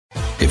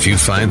If you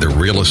find the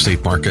real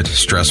estate market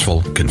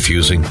stressful,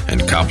 confusing,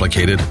 and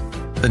complicated,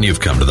 then you've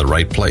come to the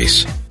right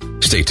place.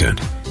 Stay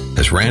tuned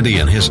as Randy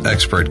and his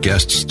expert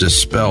guests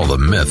dispel the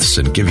myths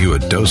and give you a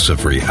dose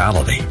of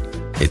reality.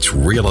 It's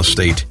Real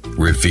Estate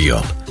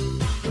Revealed.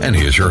 And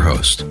here's your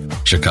host,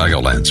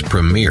 Chicagoland's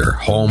premier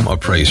home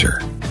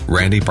appraiser,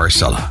 Randy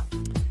Barcella.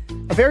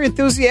 A very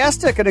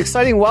enthusiastic and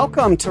exciting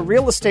welcome to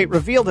Real Estate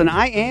Revealed, and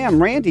I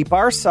am Randy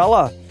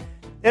Barcella.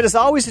 It is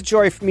always a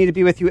joy for me to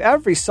be with you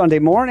every Sunday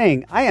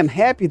morning. I am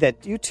happy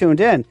that you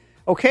tuned in.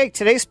 Okay,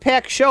 today's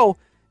packed show.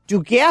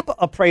 Do gap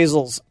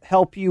appraisals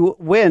help you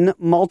win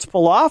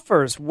multiple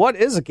offers? What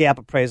is a gap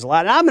appraisal?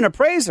 And I'm an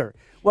appraiser.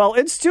 Well,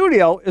 in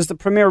studio is the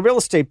premier real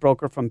estate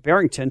broker from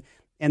Barrington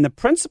and the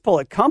principal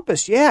at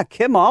Compass. Yeah,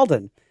 Kim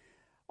Alden.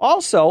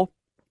 Also,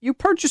 you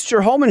purchased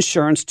your home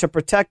insurance to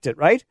protect it,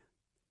 right?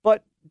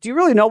 But do you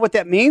really know what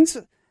that means?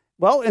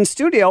 Well, in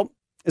studio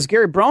is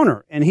Gary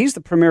Broner, and he's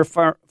the premier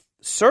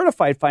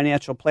certified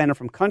financial planner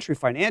from Country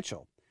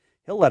Financial.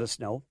 He'll let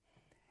us know.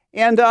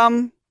 And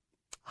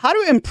how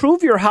to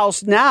improve your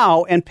house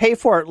now and pay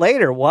for it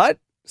later. What?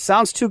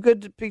 Sounds too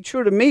good to be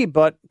true to me,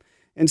 but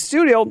in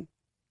studio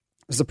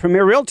is the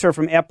premier realtor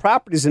from App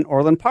Properties in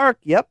Orland Park.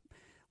 Yep,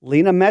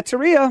 Lena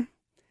Materia.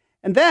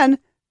 And then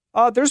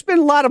there's been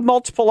a lot of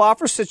multiple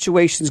offer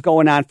situations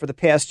going on for the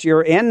past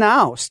year and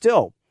now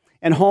still.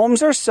 And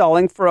homes are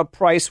selling for a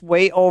price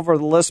way over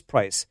the list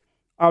price.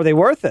 Are they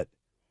worth it?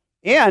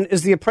 And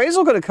is the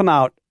appraisal going to come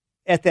out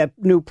at that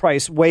new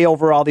price way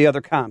over all the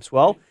other comps?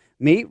 Well,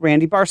 me,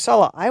 Randy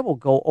Barcella, I will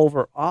go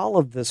over all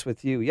of this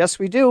with you. Yes,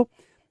 we do.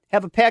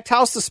 Have a packed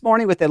house this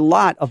morning with a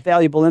lot of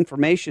valuable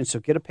information, so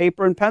get a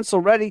paper and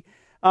pencil ready.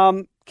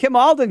 Kim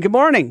Alden, good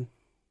morning.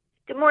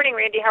 Good morning,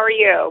 Randy. How are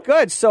you?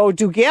 Good. So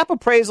do gap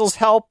appraisals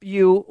help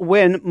you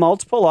win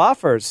multiple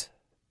offers?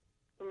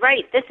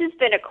 Right. This has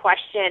been a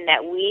question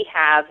that we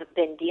have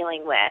been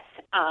dealing with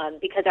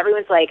because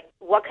everyone's like,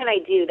 what can I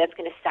do that's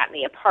going to set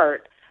me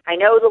apart? I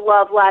know the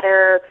love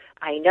letter.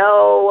 I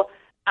know,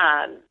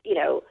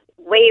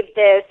 waive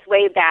this,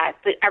 waive that.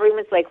 But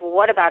everyone's like, well,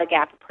 what about a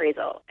gap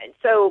appraisal? And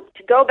so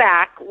to go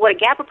back, what a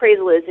gap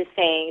appraisal is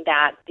saying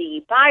that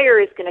the buyer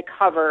is going to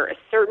cover a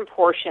certain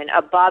portion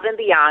above and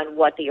beyond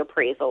what the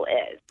appraisal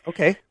is.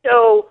 Okay.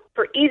 So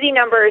for easy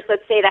numbers,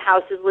 let's say the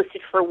house is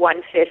listed for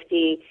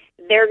 $150,000.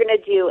 They're going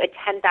to do a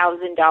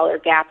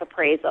 $10,000 gap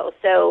appraisal.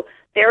 So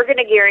they're going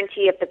to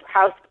guarantee if the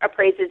house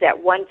appraises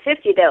at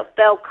 $150,000,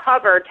 they'll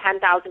cover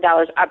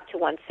 $10,000 up to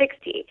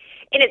 $160,000.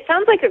 And it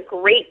sounds like a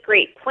great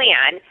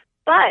plan,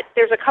 but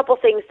there's a couple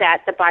things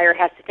that the buyer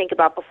has to think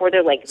about before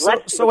they're like,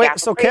 let's do a gap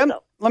appraisal. Kim,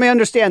 let me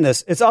understand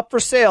this. It's up for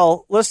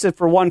sale, listed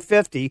for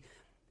 $150,000,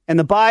 and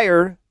the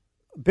buyer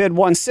bid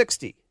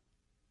 $160,000.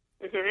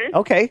 Mm-hmm.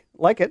 Okay,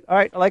 like it. All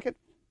right, I like it.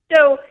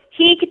 So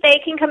they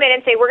can come in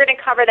and say, we're going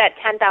to cover that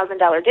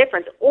 $10,000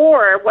 difference.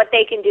 Or what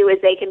they can do is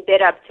they can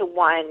bid up to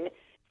 $170,000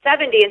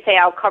 and say,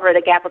 I'll cover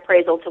the gap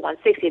appraisal to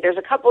 $160,000. There's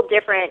a couple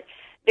different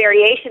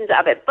variations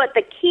of it. But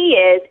the key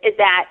is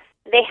that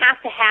they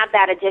have to have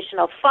that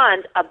additional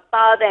funds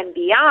above and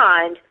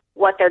beyond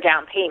what their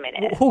down payment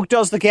is. Who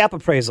does the gap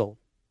appraisal?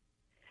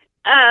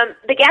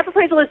 The gap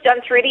appraisal is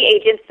done through the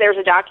agents. There's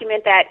a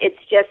document that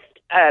it's just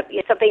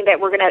something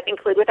that we're going to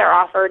include with our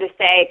offer to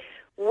say,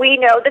 we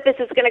know that this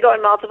is going to go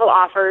in multiple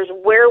offers.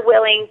 We're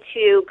willing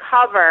to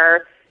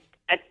cover,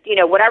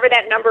 whatever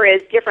that number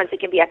is difference. It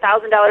can be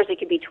 $1,000, it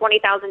could be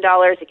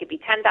 $20,000, it could be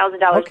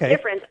 $10,000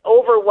 difference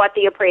over what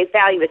the appraised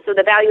value is. So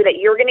the value that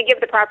you're going to give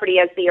the property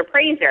as the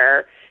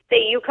appraiser, say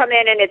you come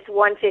in and it's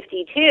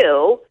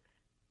 $152,000,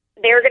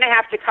 they're going to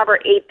have to cover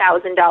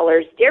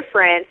 $8,000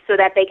 difference so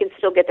that they can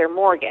still get their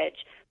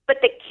mortgage. But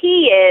the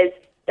key is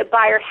the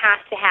buyer has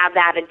to have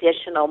that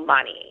additional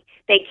money.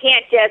 They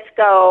can't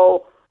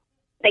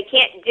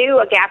do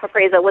a gap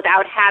appraisal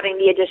without having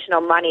the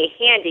additional money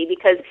handy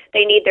because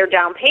they need their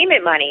down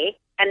payment money,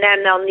 and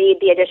then they'll need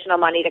the additional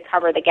money to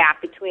cover the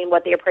gap between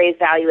what the appraised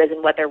value is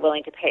and what they're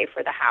willing to pay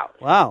for the house.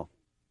 Wow.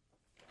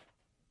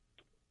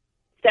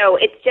 So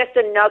it's just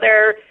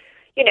another,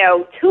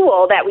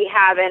 tool that we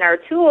have in our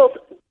tools,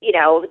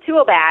 the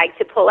tool bag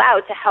to pull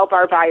out to help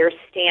our buyers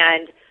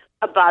stand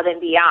above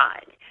and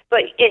beyond.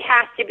 But it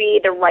has to be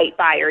the right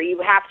buyer.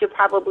 You have to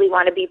probably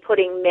want to be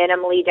putting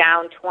minimally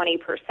down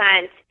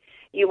 20%.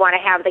 You want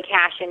to have the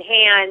cash in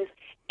hand,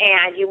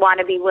 and you want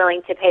to be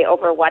willing to pay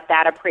over what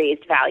that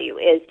appraised value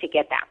is to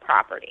get that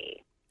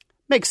property.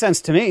 Makes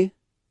sense to me.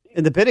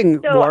 In the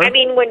bidding war. I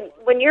mean,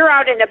 when you're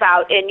out and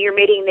about and you're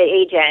meeting the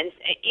agents,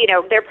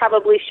 they're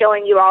probably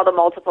showing you all the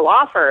multiple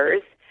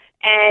offers,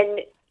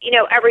 and,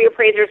 every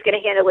appraiser is going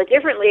to handle it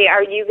differently.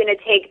 Are you going to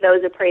take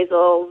those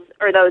appraisals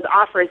or those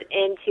offers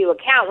into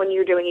account when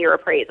you're doing your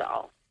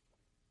appraisal?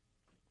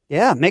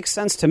 Yeah, makes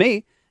sense to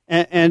me.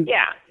 And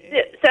yeah.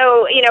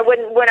 So,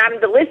 when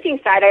I'm the listing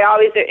side, I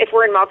always, if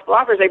we're in multiple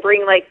offers, I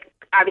bring,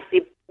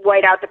 obviously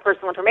white out the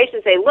personal information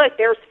and say, look,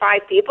 there's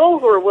 5 people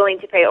who are willing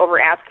to pay over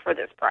ask for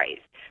this price,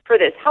 for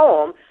this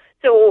home.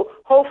 So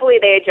hopefully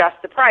they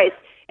adjust the price.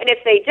 And if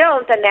they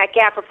don't, then that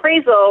gap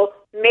appraisal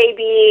may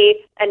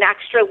be an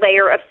extra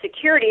layer of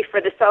security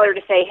for the seller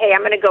to say, hey,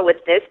 I'm going to go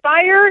with this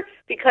buyer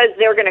because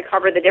they're going to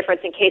cover the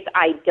difference in case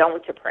I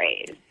don't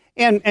appraise.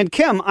 And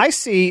Kim, I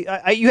see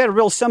you had a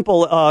real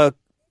simple,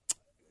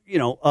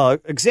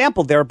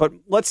 example there. But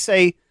let's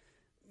say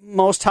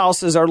most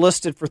houses are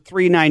listed for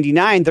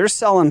 $399. They're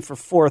selling for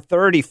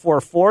 $430,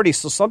 $440.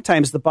 So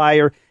sometimes the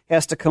buyer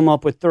has to come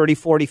up with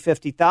 $30,000,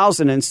 $40,000,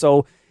 $50,000, and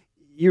so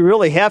you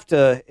really have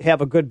to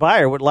have a good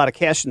buyer with a lot of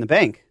cash in the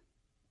bank.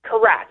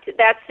 Correct.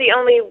 That's the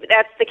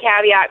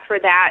caveat for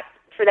that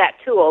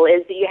tool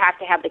is that you have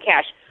to have the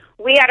cash.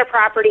 We had a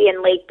property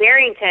in Lake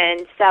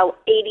Barrington sell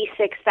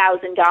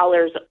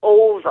 $86,000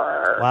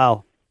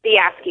 over the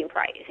asking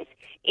price,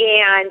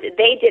 and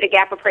they did a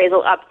gap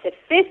appraisal up to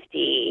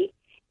 $50,000.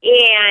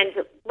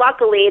 And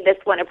luckily, this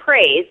one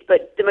appraised,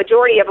 but the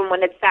majority of them,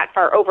 when it's that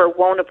far over,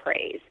 won't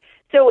appraise.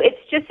 So it's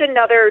just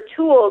another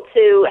tool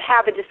to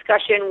have a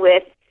discussion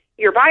with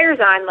your buyers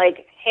on,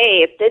 like,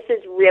 hey, if this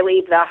is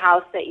really the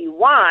house that you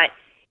want,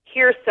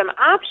 here's some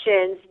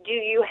options. Do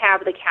you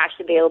have the cash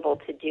available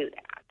to do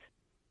that?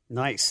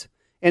 Nice.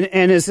 And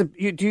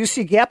do you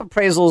see gap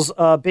appraisals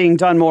being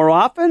done more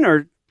often,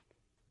 or?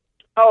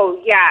 Oh,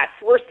 yes.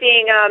 We're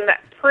seeing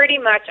pretty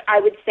much, I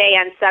would say,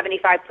 on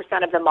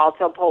 75% of the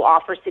multiple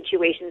offer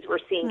situations, we're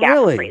seeing gap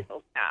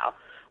appraisals now.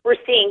 We're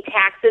seeing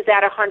taxes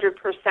at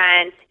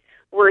 100%.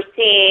 We're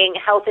seeing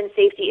health and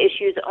safety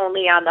issues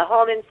only on the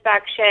home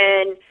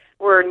inspection.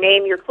 We're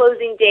name your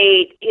closing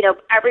date.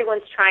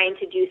 Everyone's trying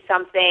to do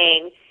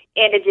something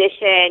in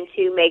addition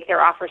to make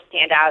their offer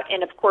stand out.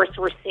 And, of course,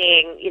 we're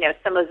seeing,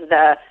 some of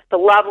the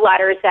love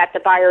letters that the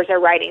buyers are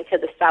writing to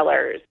the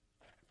sellers.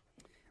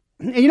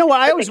 You know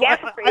what? The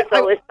gap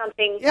appraisal is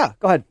something. Yeah,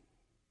 go ahead.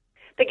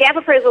 The gap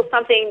appraisal is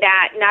something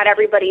that not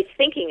everybody's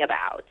thinking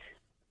about.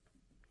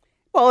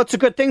 Well, it's a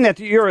good thing that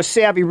you're a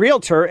savvy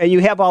realtor and you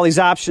have all these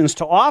options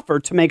to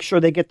offer to make sure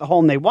they get the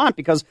home they want,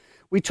 because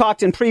we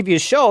talked in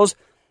previous shows,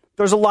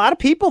 there's a lot of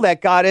people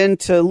that got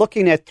into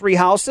looking at 3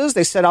 houses.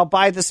 They said, I'll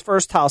buy this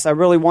first house. I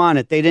really want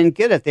it. They didn't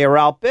get it. They were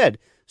outbid.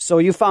 So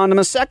you found them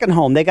a second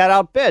home. They got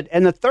outbid.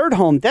 And the third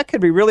home, that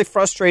could be really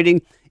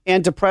frustrating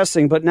and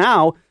depressing. But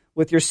now,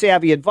 with your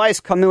savvy advice,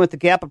 come in with the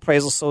gap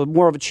appraisal, so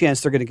more of a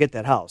chance they're going to get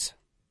that house.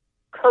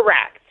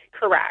 Correct.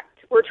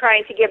 We're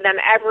trying to give them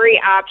every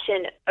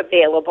option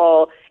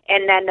available,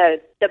 and then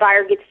the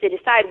buyer gets to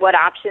decide what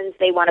options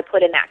they want to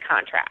put in that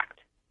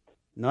contract.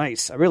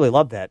 Nice. I really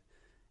love that.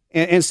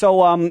 And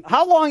so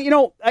how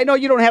long, I know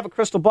you don't have a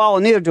crystal ball,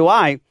 and neither do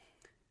I,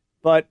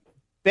 but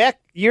back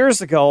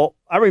years ago,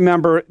 I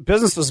remember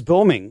business was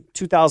booming,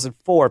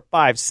 2004,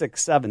 5,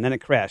 6, 7, then it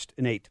crashed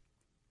in 8.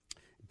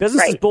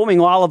 Business is booming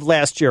all of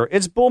last year.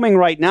 It's booming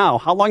right now.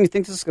 How long do you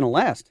think this is going to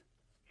last?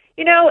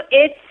 I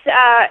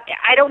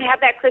don't have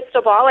that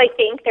crystal ball. I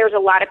think there's a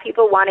lot of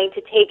people wanting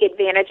to take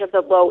advantage of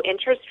the low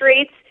interest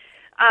rates.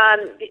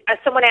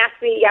 Someone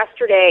asked me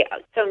yesterday,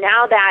 so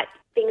now that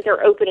things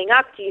are opening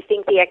up, do you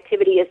think the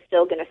activity is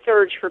still going to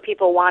surge for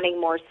people wanting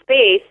more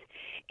space?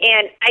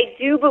 And I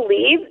do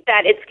believe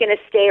that it's going to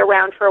stay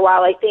around for a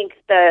while. I think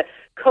the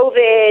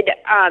COVID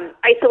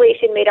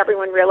isolation made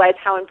everyone realize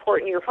how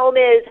important your home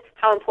is,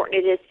 how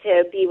important it is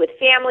to be with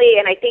family,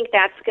 and I think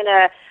that's going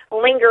to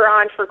linger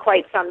on for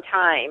quite some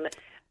time.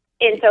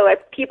 And so if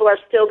people are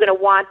still going to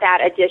want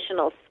that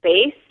additional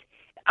space,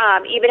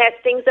 even as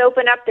things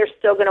open up, they're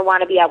still going to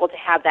want to be able to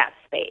have that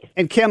space.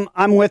 And Kim,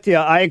 I'm with you.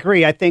 I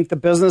agree. I think the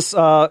business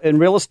in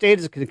real estate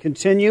is going to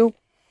continue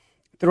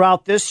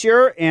throughout this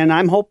year, and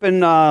I'm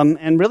hoping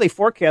and really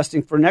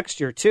forecasting for next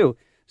year too.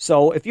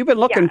 So if you've been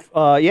looking,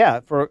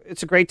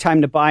 it's a great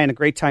time to buy and a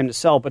great time to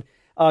sell. But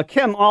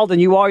Kim Alden,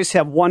 you always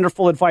have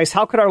wonderful advice.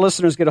 How could our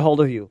listeners get a hold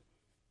of you?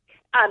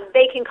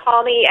 They can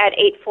call me at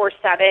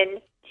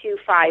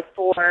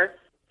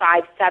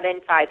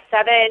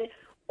 847-254-5757,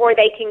 or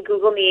they can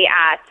Google me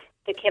at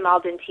the Kim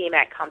Alden team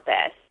at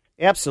Compass.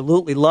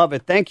 Absolutely love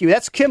it. Thank you.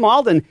 That's Kim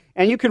Alden,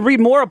 and you can read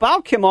more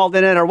about Kim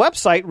Alden at our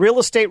website,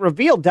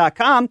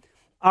 realestaterevealed.com,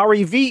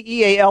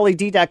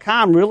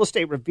 REVEALED.com,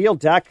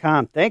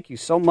 realestaterevealed.com. Thank you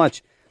so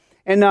much.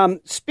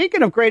 And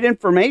speaking of great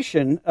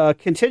information,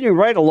 continuing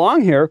right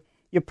along here,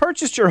 you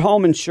purchased your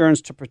home insurance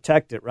to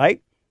protect it,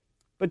 right?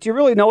 But do you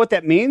really know what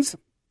that means?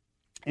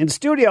 In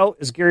studio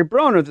is Gary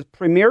Broner, the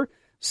premier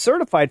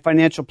certified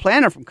financial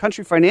planner from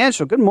Country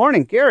Financial. Good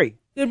morning, Gary.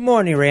 Good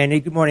morning, Randy.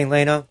 Good morning,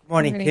 Lena. Good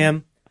morning,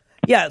 Kim.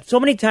 Yeah, so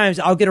many times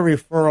I'll get a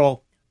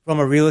referral from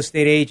a real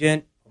estate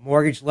agent, a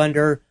mortgage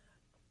lender,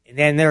 and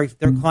then their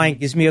client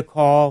gives me a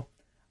call,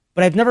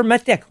 but I've never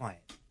met that client.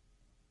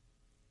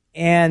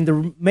 And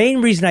the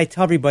main reason I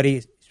tell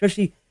everybody,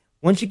 especially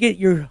once you get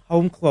your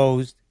home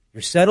closed,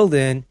 you're settled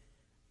in,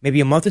 maybe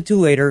a month or two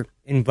later,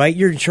 invite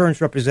your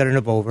insurance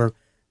representative over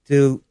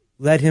to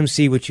let him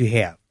see what you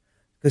have.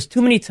 Because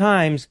too many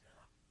times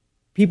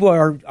people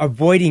are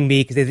avoiding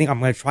me because they think I'm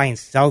going to try and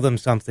sell them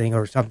something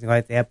or something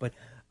like that. But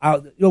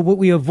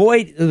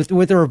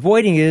what they're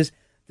avoiding is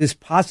this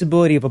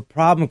possibility of a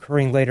problem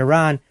occurring later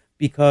on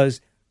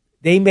because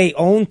they may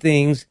own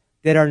things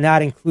that are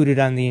not included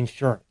on the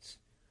insurance.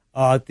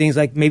 Things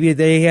like maybe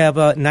they have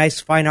a nice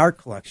fine art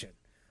collection,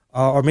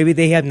 or maybe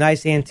they have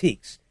nice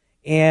antiques.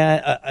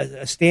 And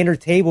a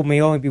standard table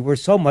may only be worth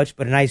so much,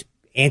 but a nice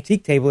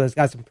antique table that's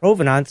got some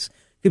provenance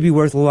could be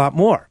worth a lot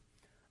more.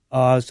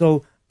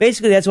 So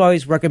basically, that's why I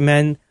always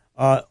recommend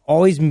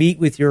always meet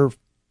with your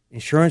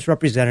insurance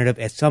representative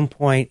at some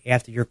point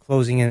after you're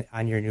closing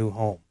on your new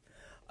home.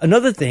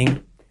 Another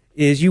thing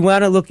is you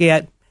want to look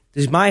at,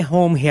 does my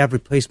home have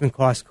replacement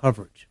cost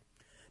coverage?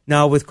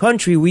 Now, with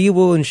Country, we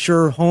will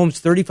insure homes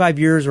 35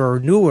 years or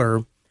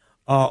newer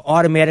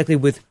automatically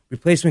with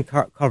replacement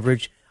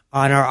coverage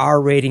on our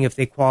R rating if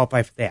they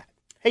qualify for that.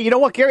 Hey, you know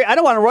what, Gary? I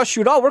don't want to rush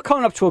you at all. We're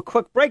coming up to a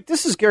quick break.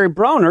 This is Gary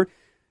Browner,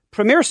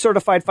 Premier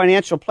Certified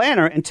Financial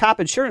Planner and top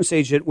insurance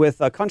agent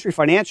with Country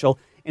Financial,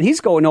 and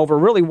he's going over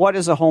really what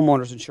is a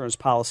homeowner's insurance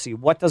policy,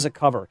 what does it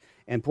cover?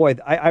 And boy,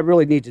 I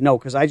really need to know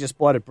because I just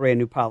bought a brand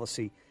new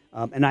policy,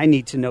 and I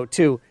need to know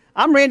too.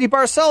 I'm Randy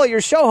Barcella,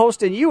 your show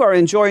host, and you are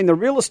enjoying the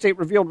Real Estate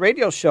Revealed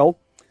radio show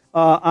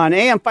on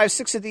AM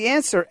 560 The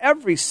Answer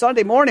every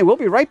Sunday morning. We'll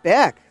be right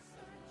back.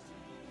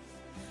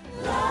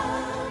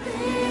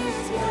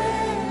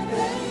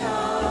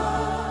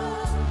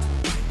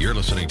 You're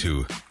listening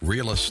to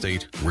Real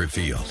Estate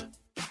Revealed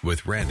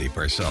with Randy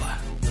Barcella.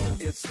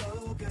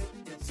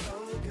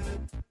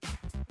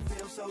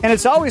 And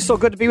it's always so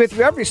good to be with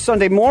you every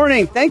Sunday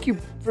morning. Thank you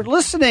for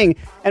listening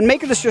and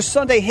making this your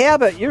Sunday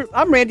habit.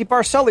 I'm Randy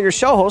Barcella, your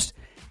show host,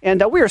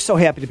 and we are so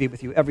happy to be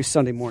with you every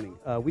Sunday morning.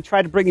 We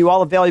try to bring you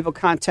all the valuable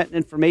content and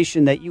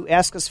information that you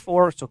ask us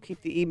for, so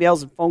keep the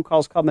emails and phone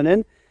calls coming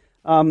in.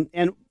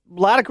 And a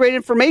lot of great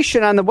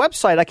information on the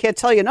website. I can't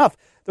tell you enough.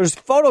 There's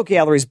photo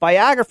galleries,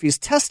 biographies,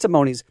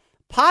 testimonies,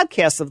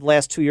 podcasts of the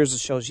last 2 years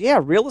of shows. Yeah,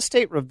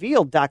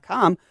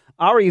 realestaterevealed.com,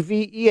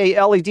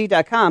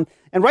 REVEALED.com.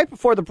 And right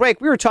before the break,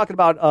 we were talking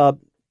about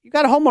you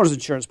got a homeowner's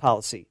insurance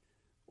policy.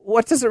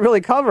 What does it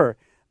really cover?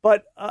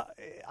 But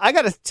I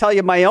got to tell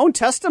you my own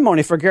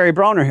testimony for Gary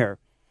Browner here.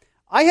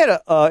 I had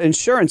an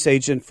insurance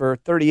agent for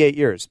 38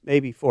 years,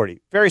 maybe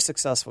 40. Very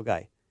successful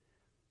guy.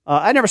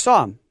 I never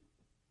saw him.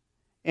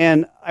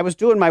 And I was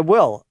doing my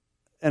will,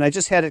 and I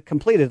just had it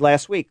completed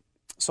last week.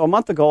 So a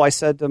month ago, I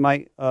said to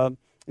my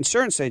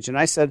insurance agent,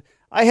 I said,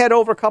 I had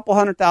over a couple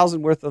 $100,000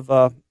 worth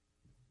of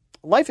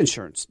life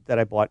insurance that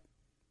I bought,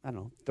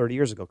 30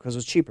 years ago because it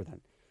was cheaper then.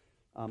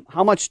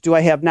 How much do I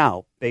have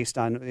now based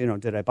on,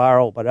 did I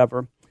borrow,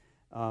 whatever?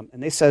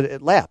 And they said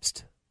it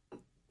lapsed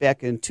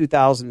back in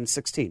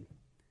 2016.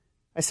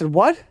 I said,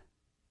 what?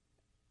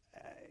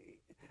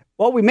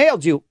 Well, we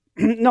mailed you.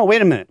 No,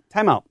 wait a minute.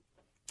 Time out.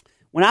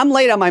 When I'm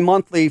late on my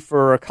monthly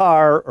for a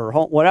car or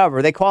home,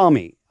 whatever, they call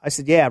me. I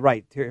said, yeah,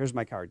 right. Here's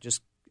my card.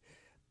 Just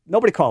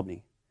nobody called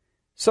me.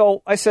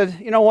 So I said,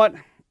 you know what?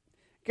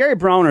 Gary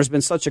Browner has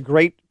been such a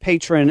great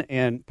patron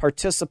and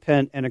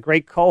participant and a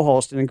great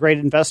co-host and a great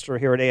investor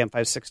here at AM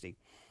 560.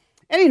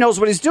 And he knows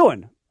what he's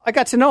doing. I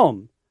got to know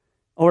him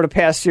over the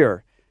past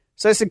year.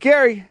 So I said,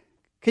 Gary,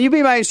 can you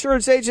be my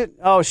insurance agent?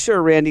 Oh, sure,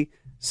 Randy.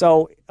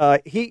 So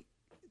he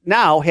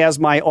now has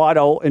my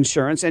auto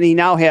insurance and he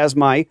now has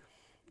my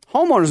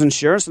homeowner's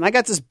insurance. And I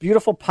got this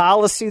beautiful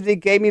policy that he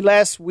gave me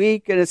last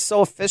week and it's so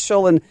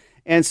official.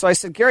 And so I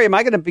said, Gary, am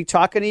I going to be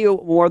talking to you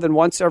more than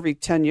once every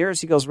 10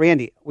 years? He goes,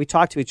 Randy, we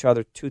talk to each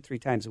other 2-3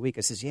 times a week.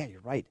 I says, yeah,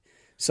 you're right.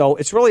 So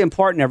it's really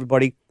important,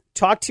 everybody.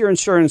 Talk to your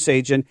insurance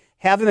agent.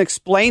 Have them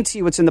explain to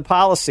you what's in the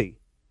policy.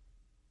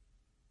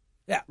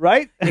 Yeah.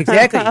 Right?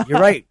 Exactly. You're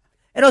right.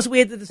 And also we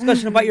had the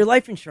discussion about your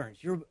life insurance.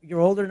 You're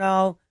older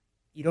now.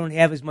 You don't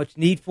have as much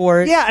need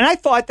for it. Yeah, and I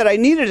thought that I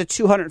needed a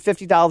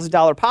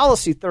 $250,000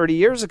 policy 30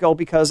 years ago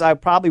because I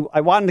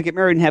wanted to get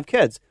married and have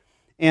kids.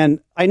 And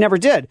I never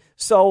did.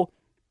 So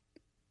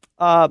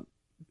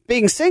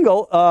being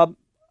single,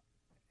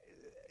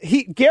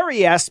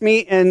 Gary asked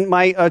me, and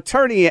my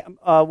attorney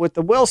with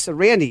the will said,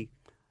 Randy,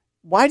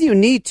 why do you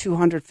need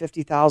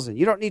 $250,000?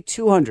 You don't need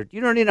 $200,000.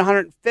 You don't need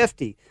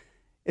 $150,000.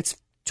 It's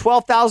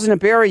 $12,000 to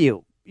bury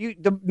you.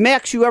 The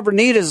max you ever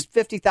need is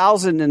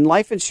 $50,000 in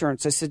life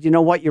insurance. I said, you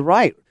know what? You're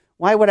right.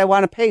 Why would I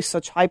want to pay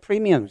such high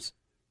premiums?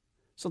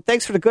 So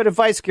thanks for the good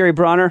advice, Gary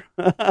Browner.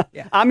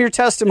 Yeah. I'm your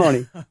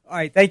testimony. All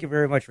right. Thank you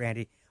very much,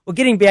 Randy. Well,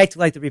 getting back to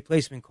the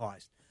replacement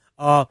cost.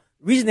 The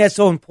reason that's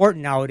so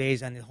important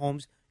nowadays on the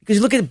homes, because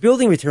you look at the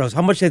building materials,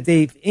 how much have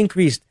they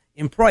increased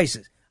in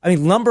prices. I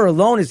mean, lumber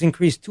alone has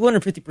increased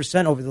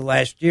 250% over the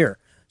last year.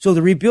 So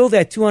to rebuild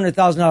that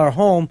 $200,000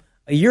 home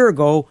a year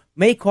ago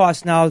may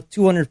cost now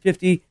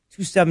 $250,000,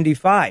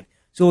 $275,000.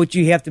 So what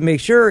you have to make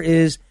sure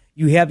is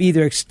you have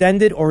either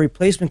extended or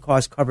replacement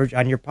cost coverage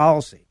on your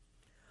policy.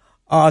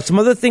 Some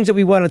other things that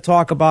we want to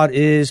talk about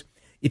is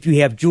if you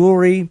have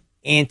jewelry,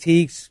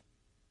 antiques,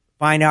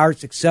 fine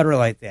arts, etc.,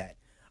 like that.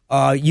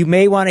 You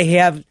may want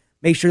to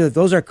make sure that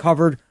those are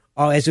covered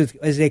as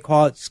they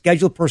call it,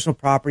 scheduled personal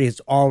property. It's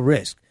all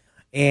risk.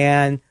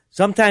 And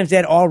sometimes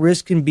that all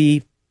risk can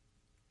be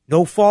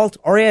no fault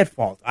or at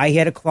fault. I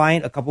had a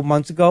client a couple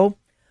months ago.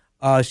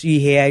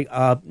 She had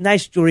a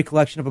nice jewelry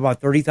collection of about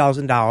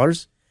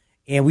 $30,000,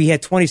 and we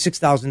had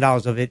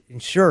 $26,000 of it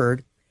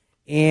insured.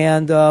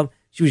 And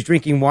she was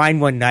drinking wine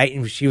one night,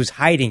 and she was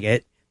hiding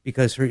it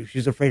because she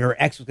was afraid her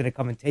ex was going to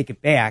come and take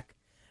it back.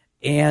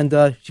 And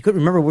she couldn't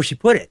remember where she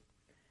put it.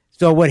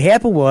 So what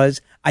happened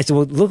was, I said,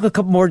 well, look a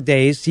couple more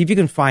days, see if you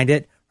can find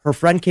it. Her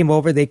friend came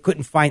over. They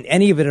couldn't find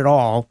any of it at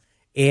all.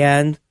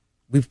 And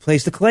we've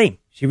placed a claim.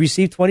 She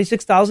received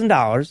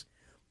 $26,000,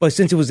 but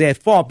since it was at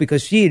fault,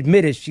 because she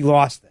admitted she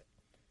lost it.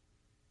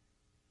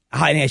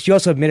 And she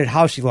also admitted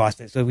how she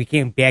lost it, so we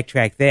can't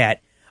backtrack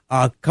that.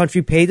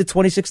 Country paid the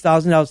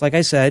 $26,000, like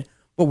I said,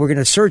 but we're going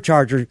to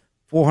surcharge her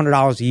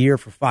 $400 a year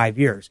for 5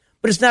 years.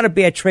 But it's not a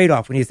bad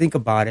trade-off when you think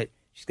about it.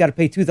 She's got to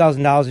pay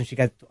 $2,000, and she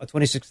got a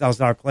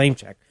 $26,000 claim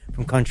check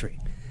from Country.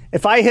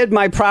 If I hid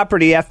my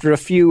property after a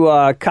few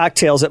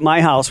cocktails at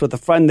my house with a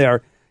friend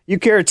there, you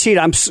guaranteed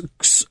I'm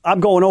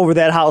going over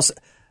that house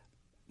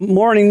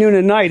morning, noon,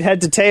 and night,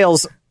 head to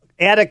tails,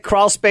 attic,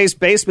 crawl space,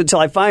 basement till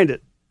I find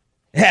it.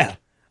 Yeah,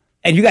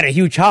 and you got a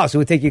huge house. It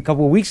would take you a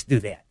couple of weeks to do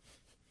that.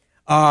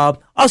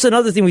 Also,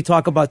 another thing we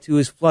talk about, too,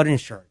 is flood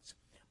insurance.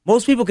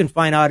 Most people can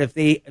find out if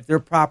their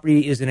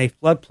property is in a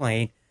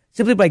floodplain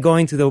simply by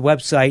going to the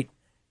website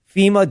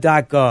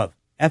FEMA.gov.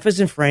 F as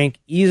in Frank,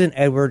 E as in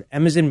Edward,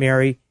 M as in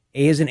Mary,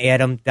 A as in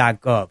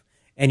Adam.gov.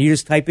 And you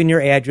just type in your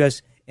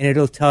address, and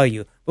it'll tell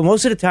you. But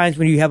most of the times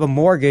when you have a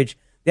mortgage,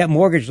 that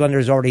mortgage lender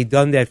has already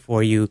done that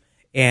for you,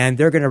 and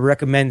they're going to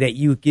recommend that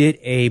you get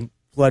a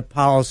flood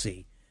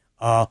policy.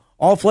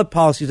 All flood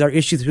policies are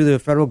issued through the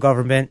federal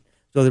government,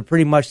 so they're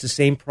pretty much the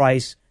same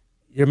price.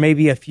 There may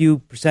be a few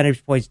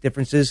percentage points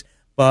differences,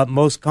 but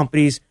most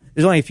companies,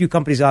 there's only a few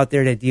companies out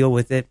there that deal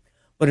with it.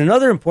 But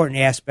another important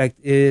aspect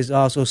is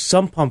also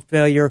sump pump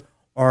failure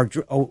or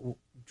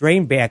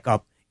drain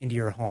backup into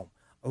your home.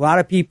 A lot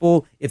of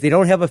people, if they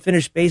don't have a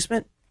finished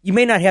basement, you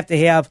may not have to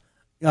have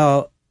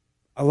a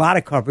lot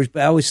of coverage,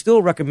 but I would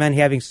still recommend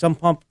having sump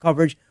pump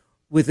coverage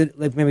with it,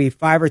 like maybe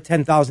 $5,000 or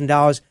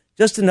 $10,000,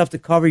 just enough to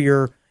cover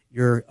your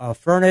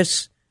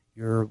furnace,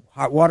 your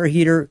hot water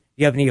heater. If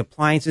you have any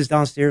appliances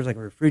downstairs, like a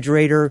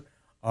refrigerator,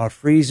 a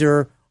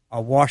freezer, a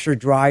washer,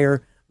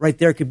 dryer, right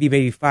there could be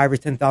maybe $5,000 or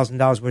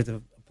 $10,000 worth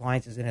of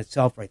appliances in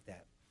itself right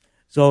there.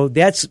 So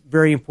that's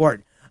very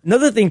important.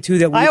 Another thing, too,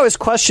 that I always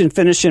question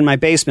finishing my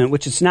basement,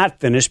 which is not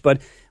finished, but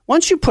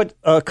once you put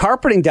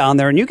carpeting down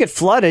there and you get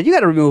flooded, you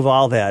got to remove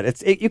all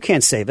that. You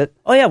can't save it.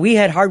 Oh, yeah, we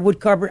had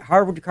hardwood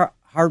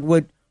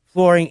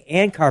flooring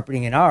and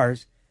carpeting in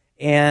ours,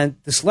 and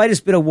the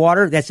slightest bit of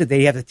water, that's it.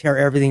 They have to tear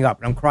everything up,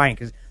 and I'm crying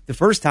because the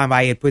first time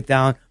I had put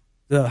down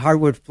the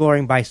hardwood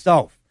flooring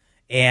myself,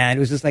 and it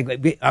was just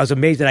like I was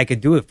amazed that I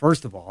could do it,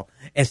 first of all,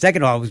 and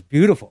second of all, it was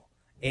beautiful.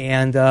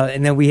 And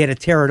then we had to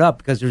tear it up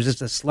because there's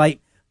just a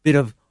slight bit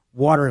of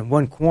water in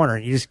one corner,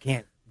 and you just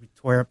can't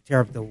tear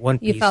up the one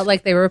piece. You felt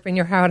like they were ripping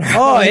your heart out.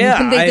 Oh,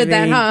 yeah. They did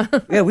that, huh?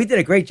 Yeah, we did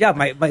a great job.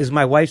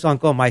 My wife's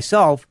uncle and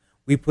myself,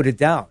 we put it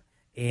down.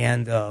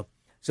 And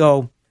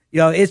so,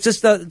 it's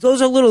just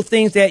those are little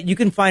things that you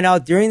can find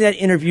out during that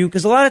interview,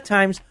 because a lot of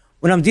times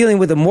when I'm dealing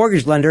with a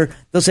mortgage lender,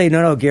 they'll say,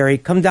 no, Gary,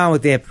 come down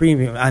with that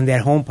premium on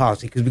that home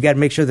policy, because we got to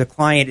make sure the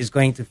client is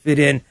going to fit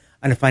in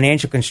on the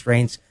financial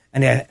constraints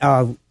and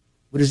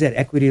what is that,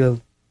 equity to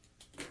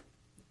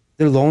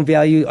their loan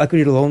value,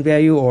 equity to loan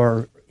value,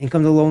 or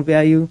income to loan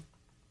value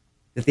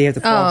that they have to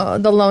follow? Oh,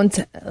 the loan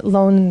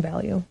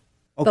value.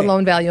 Okay. The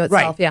loan value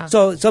itself, right. Yeah.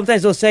 So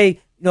sometimes they'll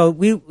say,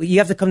 you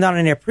have to come down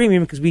on their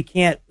premium because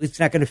it's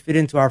not going to fit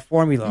into our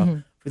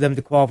formula for them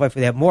to qualify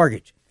for that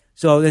mortgage.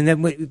 So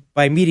then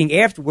by meeting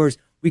afterwards,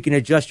 we can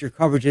adjust your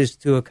coverages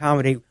to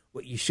accommodate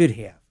what you should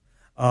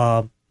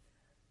have.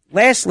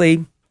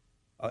 Lastly,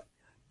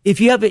 if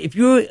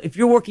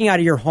you're working out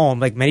of your home,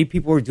 like many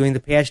people were doing the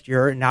past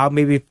year, and now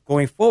maybe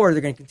going forward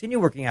they're going to continue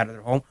working out of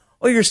their home,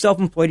 or you're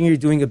self-employed and you're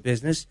doing a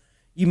business,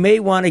 you may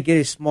want to get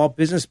a small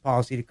business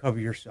policy to cover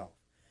yourself.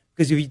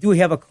 Because if you do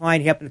have a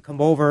client happen to come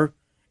over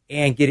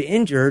and get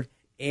injured,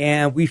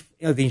 and the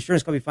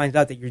insurance company finds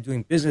out that you're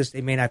doing business,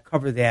 they may not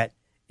cover that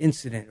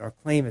incident or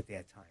claim at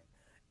that time.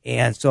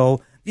 And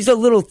so these are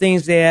little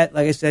things that,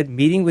 like I said,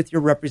 meeting with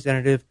your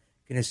representative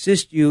can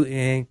assist you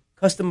in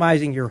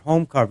customizing your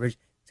home coverage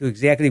to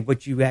exactly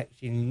what you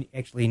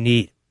actually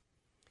need.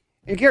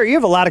 And Gary, you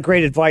have a lot of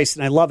great advice,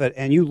 and I love it.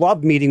 And you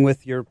love meeting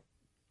with your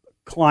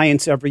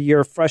clients every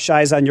year, fresh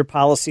eyes on your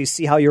policy,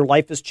 see how your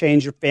life has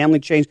changed, your family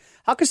changed.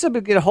 How can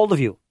somebody get a hold of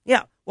you?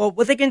 Yeah, well,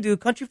 what they can do,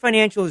 Country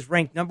Financial is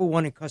ranked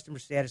 #1 in customer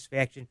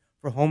satisfaction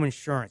for home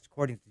insurance,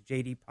 according to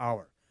J.D.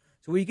 Power.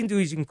 So what you can do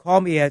is you can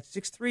call me at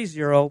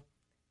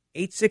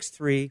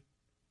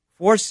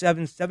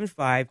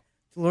 630-863-4775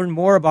 to learn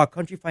more about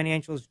Country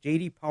Financial's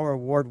J.D. Power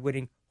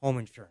award-winning home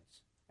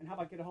insurance. And how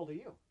about get a hold of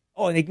you?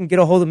 Oh, and they can get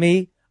a hold of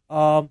me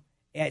at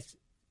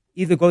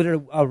either go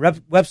to our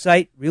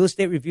website,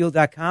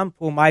 realestaterevealed.com,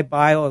 pull my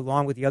bio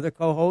along with the other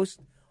co-hosts,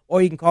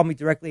 or you can call me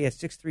directly at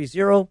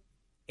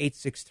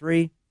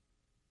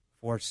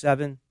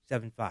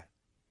 630-863-4775.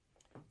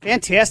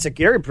 Fantastic.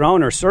 Gary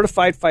Broner,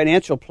 certified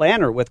financial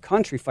planner with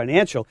Country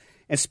Financial.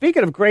 And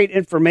speaking of great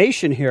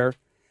information here,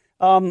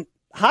 how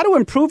to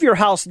improve your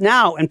house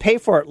now and pay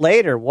for it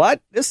later.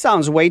 What? This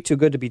sounds way too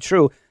good to be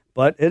true.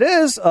 But it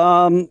is.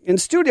 In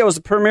studio is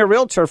the premier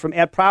realtor from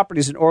At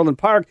Properties in Orland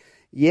Park.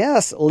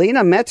 Yes,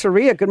 Lena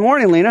Metteria. Good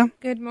morning, Lena.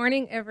 Good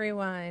morning,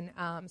 everyone.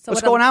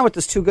 What's going on with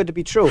this Too Good to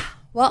Be True?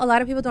 Well, a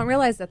lot of people don't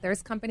realize that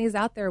there's companies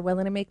out there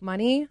willing to make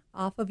money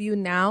off of you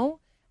now.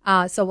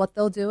 So what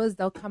they'll do is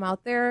they'll come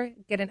out there,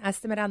 get an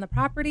estimate on the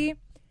property,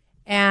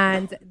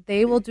 and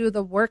they will do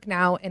the work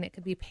now, and it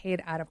could be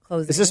paid out of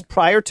closing. Is this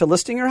prior to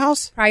listing your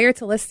house? Prior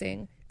to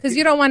listing. Because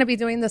you don't want to be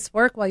doing this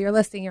work while you're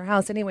listing your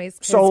house anyways.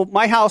 So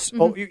my house,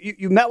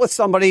 you met with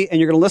somebody and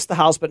you're going to list the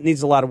house, but it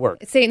needs a lot of work.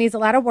 Say it needs a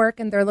lot of work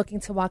and they're looking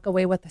to walk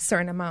away with a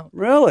certain amount.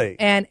 Really?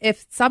 And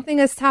if something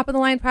is top of the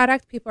line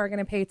product, people are going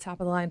to pay top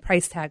of the line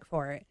price tag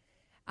for it.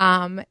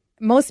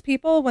 Most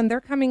people, when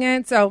they're coming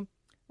in,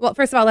 well,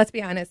 first of all, let's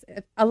be honest.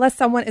 Unless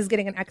someone is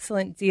getting an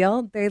excellent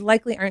deal, they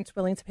likely aren't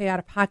willing to pay out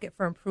of pocket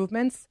for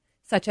improvements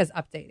such as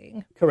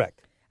updating.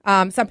 Correct.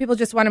 Some people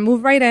just want to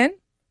move right in,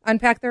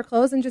 unpack their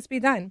clothes, and just be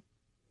done.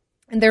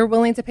 And they're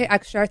willing to pay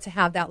extra to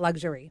have that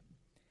luxury.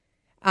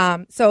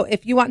 So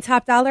if you want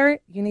top dollar,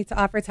 you need to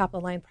offer top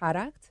of the line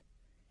product.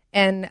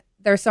 And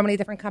there's so many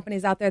different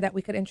companies out there that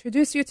we could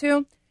introduce you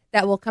to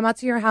that will come out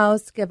to your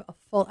house, give a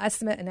full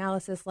estimate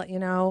analysis, let you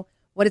know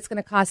what it's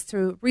going to cost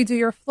to redo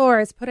your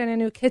floors, put in a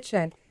new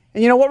kitchen.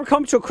 And you know what? We're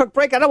coming to a quick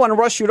break. I don't want to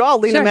rush you at all,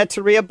 Lena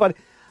Metteria, but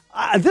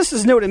this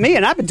is new to me,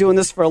 and I've been doing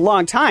this for a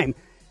long time.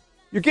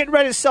 You're getting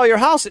ready to sell your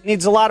house. It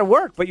needs a lot of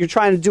work, but you're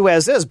trying to do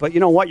as is. But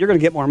you know what? You're going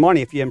to get more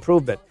money if you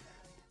improve it.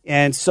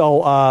 And so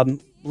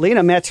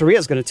Lena Metteria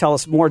is going to tell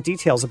us more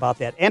details about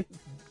that. And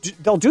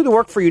they'll do the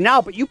work for you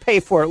now, but you pay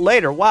for it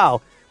later.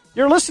 Wow.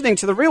 You're listening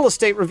to the Real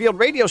Estate Revealed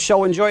radio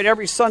show. Enjoy it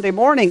every Sunday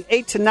morning,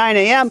 8 to 9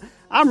 a.m.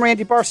 I'm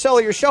Randy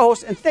Barcella, your show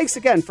host, and thanks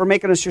again for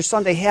making us your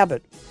Sunday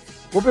habit.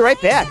 We'll be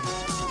right back.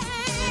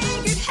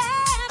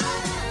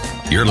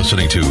 You're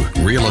listening to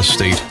Real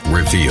Estate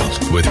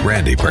Revealed with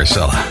Randy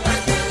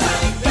Barcella.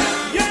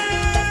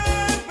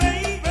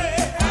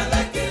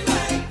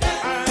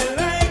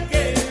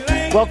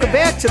 Welcome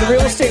back to the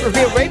Real Estate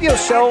Revealed radio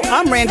show.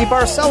 I'm Randy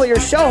Barcella, your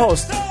show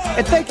host.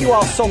 And thank you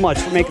all so much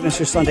for making us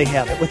your Sunday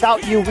habit.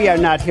 Without you, we are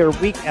not here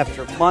week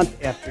after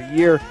month after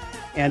year.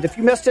 And if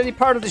you missed any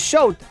part of the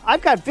show,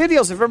 I've got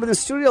videos of everyone in the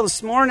studio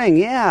this morning.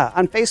 Yeah,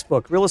 on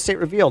Facebook, Real Estate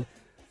Revealed.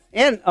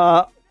 And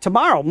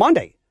tomorrow,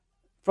 Monday,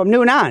 from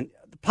noon on,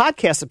 the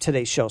podcast of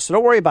today's show. So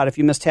don't worry about it if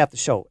you missed half the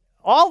show.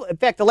 In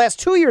fact, the last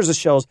 2 years of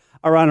shows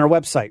are on our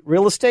website,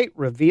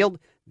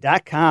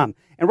 realestaterevealed.com.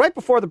 And right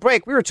before the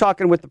break, we were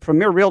talking with the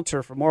premier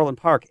realtor for Moreland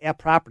Park at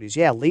Properties.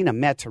 Yeah, Lena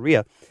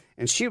Metteria.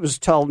 And she was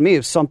telling me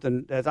of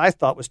something that I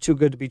thought was too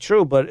good to be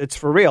true, but it's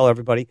for real,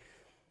 everybody.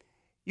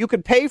 You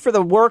could pay for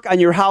the work on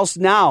your house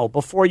now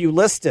before you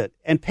list it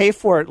and pay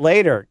for it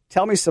later.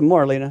 Tell me some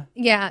more, Lena.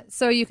 Yeah,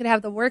 so you could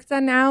have the work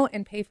done now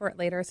and pay for it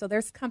later. So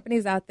there's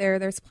companies out there.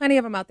 There's plenty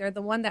of them out there.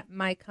 The one that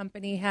my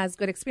company has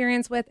good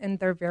experience with, and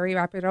they're very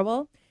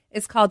reputable,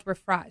 is called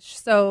Refresh.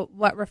 So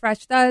what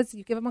Refresh does,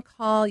 you give them a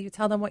call, you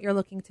tell them what you're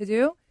looking to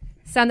do,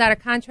 send out a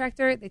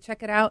contractor, they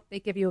check it out,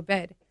 they give you a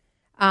bid.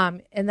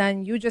 And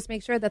then you just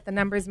make sure that the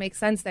numbers make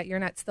sense, that you're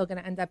not still going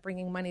to end up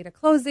bringing money to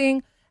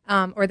closing,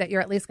 or that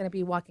you're at least going to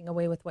be walking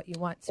away with what you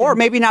want to. Or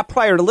maybe not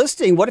prior to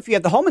listing. What if you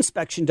have the home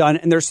inspection done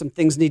and there's some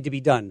things need to be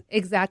done?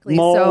 Exactly.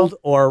 Mold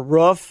or a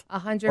roof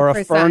 100%. Or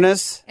a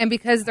furnace. And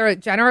because they're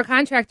general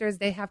contractors,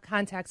 they have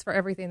contacts for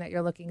everything that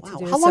you're looking to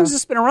do. How long has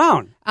this been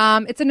around?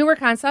 It's a newer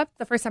concept.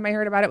 The first time I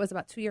heard about it was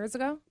about 2 years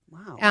ago.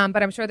 Wow.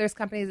 But I'm sure there's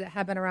companies that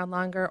have been around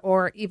longer,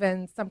 or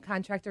even some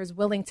contractors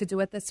willing to do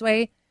it this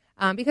way,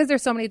 because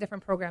there's so many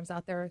different programs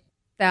out there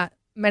that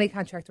many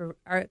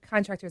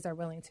contractors are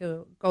willing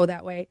to go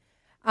that way.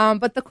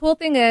 But the cool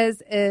thing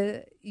is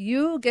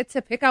you get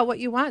to pick out what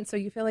you want. So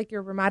you feel like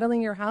you're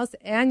remodeling your house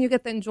and you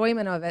get the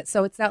enjoyment of it.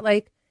 So it's not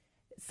like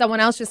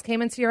someone else just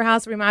came into your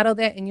house, remodeled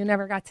it, and you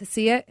never got to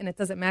see it. And it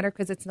doesn't matter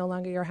because it's no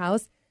longer your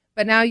house.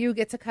 But now you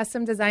get to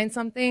custom design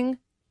something,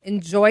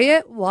 enjoy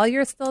it while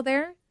you're still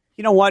there.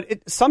 You know what?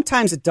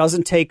 Sometimes it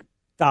doesn't take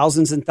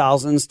thousands and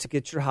thousands to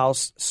get your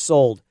house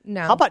sold.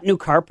 No. How about new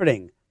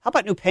carpeting? How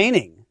about new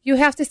painting? You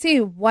have to see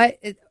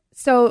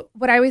So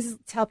what I always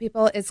tell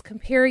people is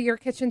compare your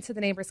kitchen to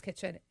the neighbor's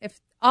kitchen.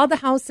 If all the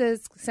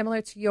houses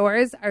similar to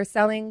yours are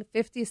selling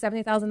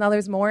 $50,000,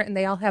 $70,000 more and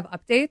they all have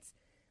updates,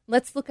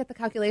 let's look at the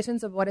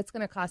calculations of what it's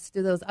going to cost to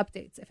do those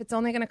updates. If it's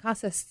only going to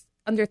cost us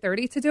under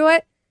 $30,000 to do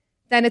it,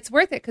 then it's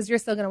worth it because you're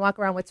still going to walk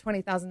around with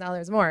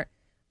 $20,000 more.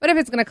 But if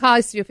it's going to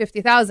cost you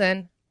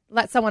 $50,000,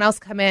 let someone else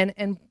come in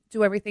and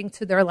do everything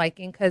to their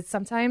liking, because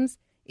sometimes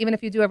even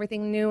if you do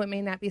everything new, it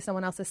may not be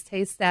someone else's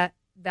taste. That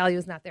value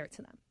is not there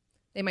to them.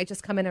 They might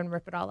just come in and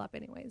rip it all up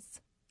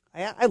anyways.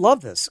 I love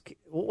this.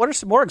 What are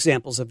some more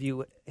examples of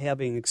you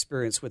having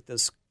experience with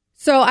this?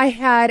 So I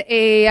had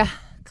a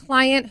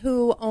client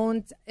who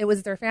it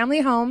was their family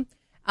home.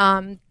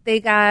 They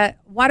got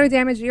water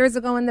damage years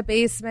ago in the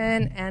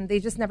basement, and they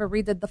just never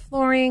redid the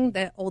flooring.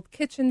 The old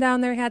kitchen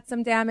down there had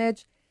some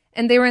damage,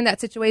 and they were in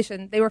that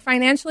situation. They were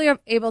financially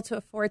able to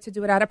afford to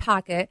do it out of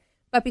pocket,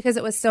 but because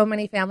it was so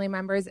many family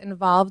members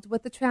involved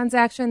with the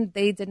transaction,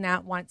 they did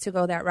not want to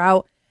go that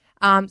route.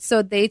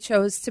 So they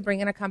chose to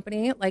bring in a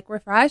company like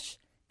Refresh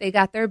They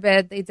got their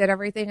bid. They did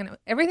everything, and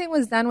everything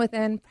was done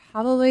within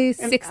probably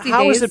 60 days.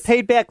 How is it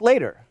paid back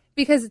later?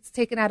 Because it's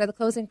taken out of the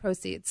closing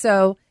proceeds.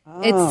 So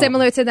it's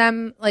similar to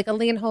them, like a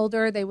lien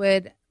holder. They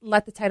would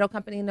let the title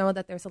company know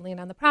that there's a lien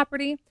on the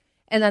property,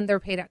 and then they're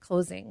paid at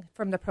closing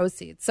from the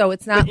proceeds. So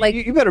it's not like...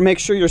 You better make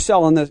sure you're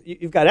selling this.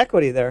 You've got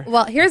equity there.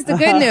 Well, here's the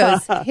good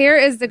news. Here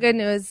is the good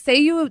news. Say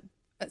you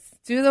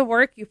do the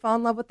work, you fall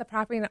in love with the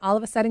property, and all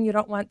of a sudden you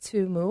don't want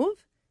to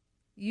move.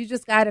 You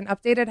just got an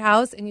updated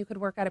house, and you could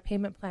work out a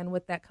payment plan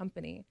with that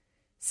company.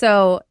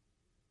 So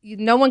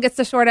no one gets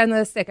the short end of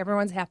the stick.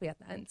 Everyone's happy at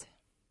the end.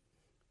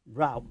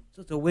 Wow.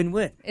 So it's a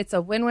win-win. It's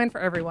a win-win for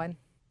everyone.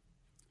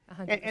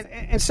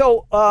 And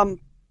so, I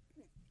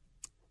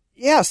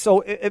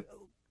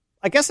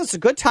guess it's a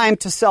good time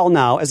to sell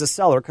now as a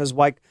seller because,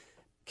 like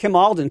Kim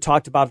Alden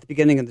talked about at the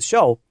beginning of the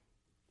show,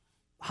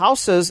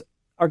 houses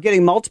are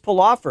getting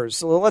multiple offers.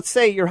 So let's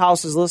say your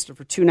house is listed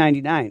for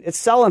 $299. It's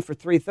selling for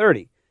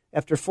 $330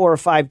 after 4 or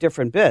 5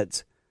 different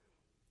bids.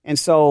 And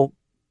so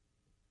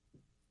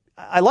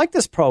I like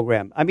this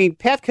program. I mean,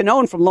 Pat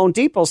Canone from Loan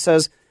Depot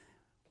says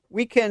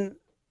we can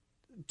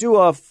do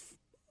a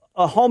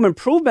home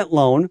improvement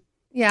loan.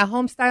 Yeah,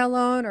 home style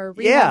loan or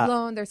rehab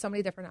loan. There's so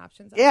many different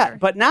options out there.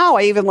 But now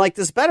I even like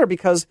this better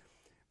because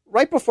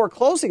right before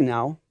closing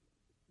now,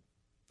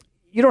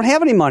 you don't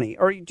have any money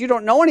or you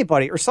don't know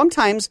anybody. Or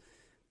sometimes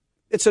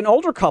it's an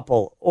older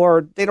couple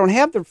or they don't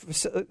have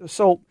the...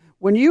 So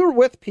when you're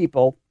with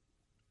people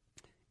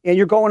and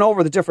you're going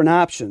over the different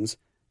options,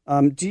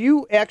 do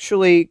you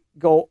actually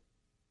go...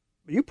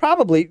 You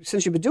probably,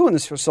 since you've been doing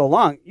this for so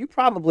long, you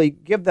probably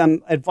give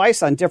them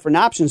advice on different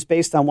options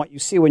based on what you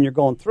see when you're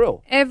going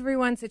through.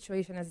 Everyone's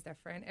situation is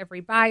different. Every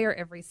buyer,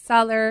 every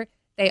seller,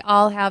 they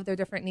all have their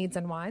different needs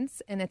and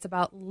wants, and it's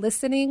about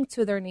listening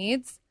to their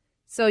needs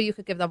so you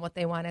could give them what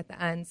they want at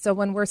the end. So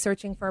when we're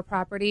searching for a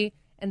property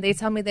and they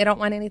tell me they don't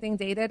want anything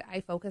dated,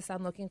 I focus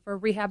on looking for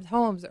rehabbed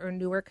homes or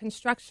newer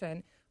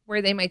construction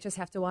where they might just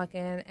have to walk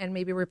in and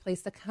maybe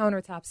replace the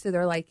countertops to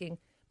their liking.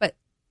 But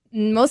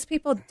most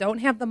people don't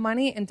have the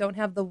money and don't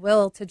have the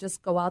will to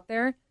just go out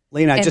there.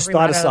 Lena, I just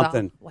thought of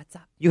something. What's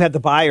up? You have the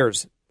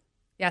buyers.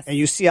 Yes. And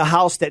you see a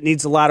house that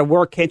needs a lot of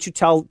work. Can't you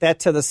tell that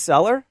to the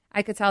seller?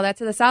 I could tell that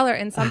to the seller.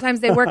 And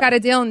sometimes they work out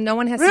a deal and no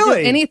one has to do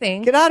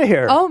anything. Get out of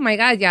here. Oh, my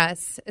God,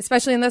 yes.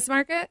 Especially in this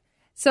market.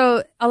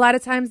 So a lot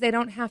of times they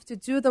don't have to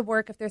do the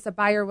work if there's a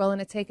buyer willing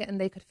to take it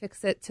and they could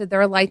fix it to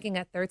their liking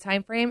at their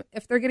time frame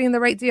if they're getting the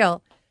right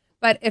deal.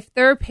 But if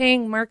they're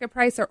paying market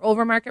price or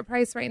over market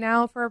price right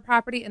now for a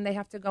property and they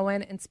have to go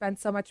in and spend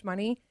so much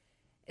money,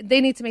 they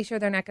need to make sure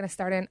they're not going to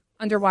start in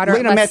underwater.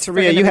 Lena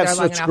Matteria, you have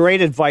such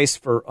great advice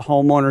for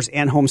homeowners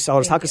and home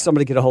sellers. How can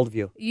somebody get a hold of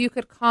you? You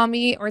could call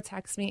me or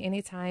text me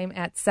anytime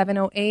at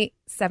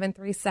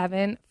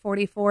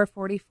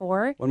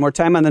 708-737-4444. One more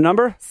time on the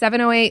number?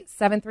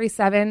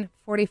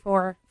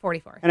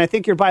 708-737-4444. And I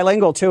think you're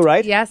bilingual too,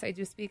 right? Yes, I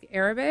do speak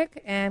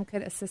Arabic and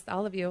could assist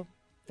all of you.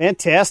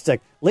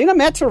 Fantastic. Lena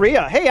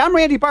Matteria. Hey, I'm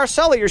Randy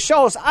Barcella, your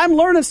shows. I'm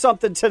learning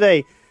something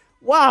today.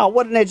 Wow,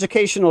 what an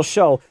educational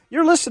show.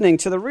 You're listening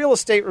to the Real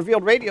Estate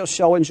Revealed radio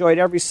show, enjoyed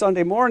every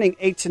Sunday morning,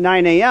 8 to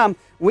 9 a.m.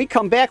 When we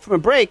come back from a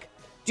break,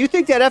 do you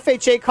think that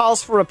FHA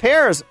calls for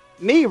repairs?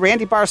 Me,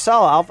 Randy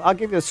Barcella, I'll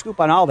give you a scoop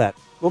on all that.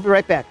 We'll be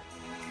right back.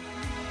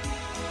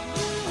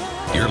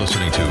 You're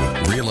listening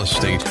to Real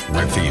Estate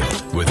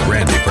Revealed with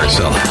Randy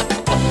Barcella.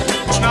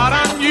 It's not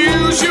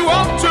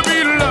unusual to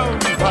be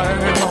loved by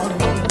anyone.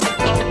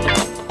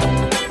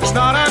 It's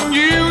not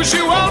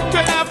unusual to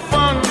have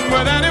fun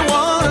with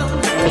anyone.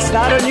 It's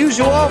not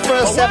unusual for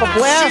us to have a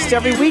blast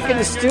every week in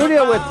the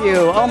studio with you.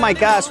 Oh my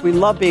gosh, we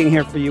love being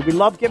here for you. We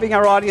love giving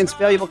our audience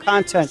valuable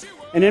content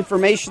and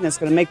information that's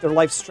going to make their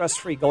life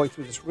stress-free going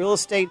through this real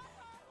estate,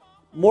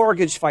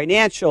 mortgage,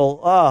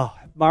 financial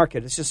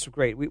market. It's just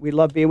great. We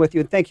love being with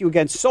you. And thank you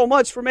again so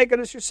much for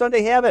making us your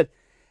Sunday habit.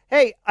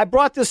 Hey, I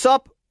brought this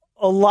up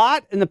a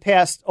lot in the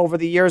past over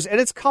the years, and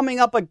it's coming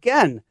up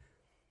again.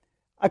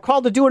 I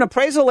called to do an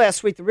appraisal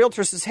last week. The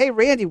realtor says, hey,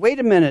 Randy, wait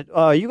a minute.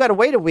 You got to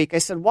wait a week. I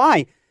said,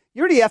 why?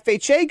 You're the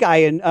FHA guy,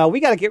 and we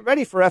got to get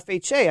ready for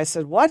FHA. I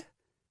said, what?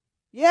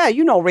 Yeah,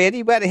 you know,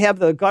 Randy, we had to have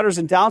the gutters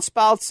and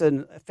downspouts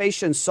and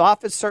fascia and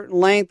soffit certain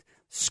length,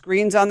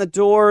 screens on the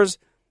doors,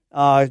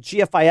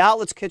 GFI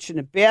outlets, kitchen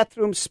and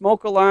bathroom,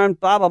 smoke alarm,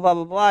 blah, blah, blah,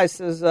 blah, blah. I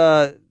says,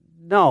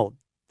 no,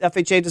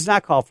 FHA does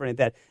not call for any of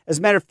that. As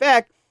a matter of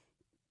fact,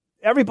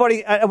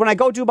 everybody, when I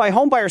go do my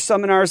home buyer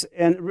seminars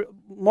and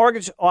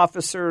mortgage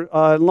officer,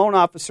 loan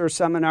officer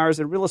seminars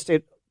and real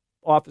estate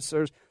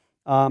officers,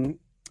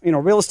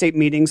 real estate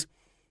meetings,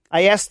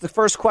 I ask the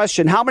first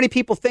question, how many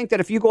people think that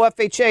if you go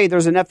FHA,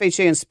 there's an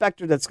FHA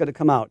inspector that's going to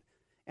come out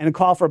and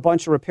call for a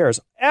bunch of repairs?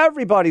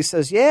 Everybody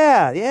says,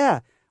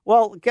 yeah.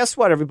 Well, guess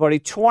what, everybody?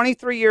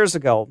 23 years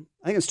ago,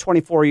 I think it's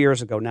 24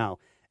 years ago now,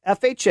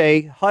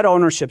 FHA,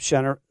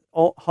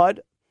 HUD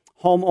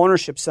Home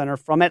Ownership Center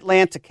from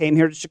Atlanta came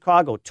here to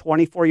Chicago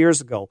 24 years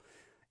ago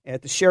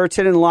at the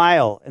Sheraton in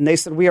Lisle, and they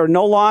said, we are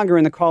no longer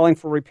in the calling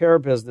for repair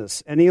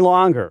business any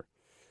longer.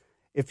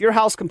 If your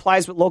house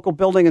complies with local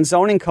building and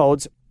zoning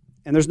codes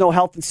and there's no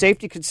health and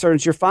safety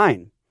concerns, you're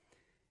fine.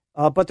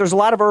 But there's a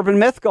lot of urban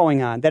myth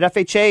going on that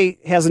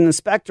FHA has an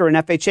inspector and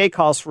FHA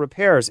calls for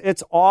repairs.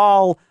 It's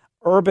all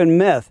urban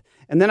myth.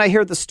 And then I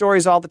hear the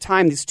stories all the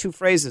time, these two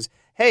phrases.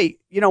 Hey,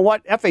 you know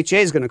what? FHA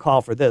is going to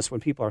call for this when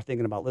people are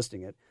thinking about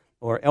listing it.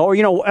 Or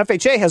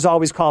FHA has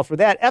always called for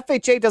that.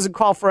 FHA doesn't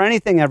call for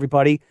anything,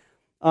 everybody.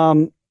 I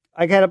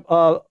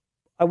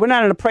went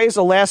on an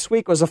appraisal last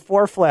week. It was a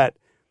 4-flat.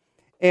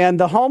 And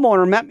the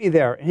homeowner met me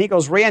there. And he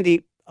goes,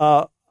 Randy,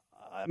 I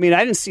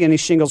didn't see any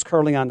shingles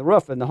curling on the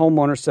roof. And the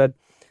homeowner said,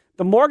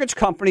 the mortgage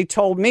company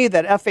told me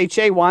that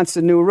FHA wants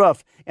a new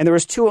roof. And there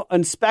was 2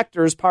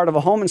 inspectors, part of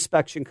a home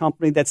inspection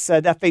company, that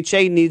said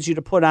FHA needs you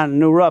to put on a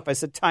new roof. I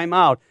said, time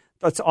out.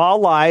 That's all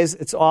lies.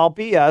 It's all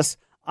BS.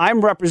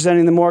 I'm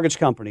representing the mortgage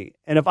company.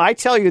 And if I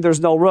tell you there's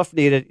no roof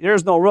needed,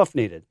 there's no roof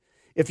needed.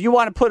 If you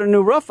want to put a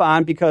new roof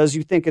on because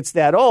you think it's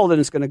that old and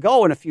it's going to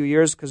go in a few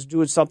years because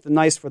doing something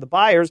nice for the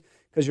buyers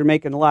because you're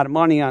making a lot of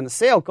money on the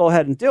sale, go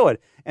ahead and do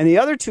it. And the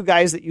other 2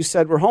 guys that you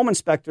said were home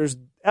inspectors,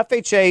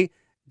 FHA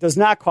does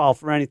not call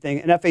for anything,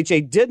 and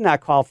FHA did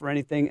not call for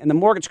anything, and the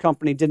mortgage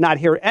company did not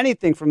hear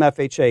anything from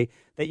FHA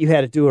that you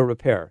had to do a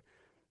repair.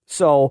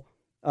 So,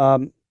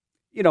 the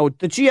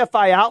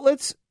GFI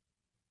outlets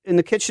in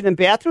the kitchen and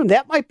bathroom,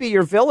 that might be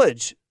your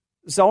village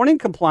zoning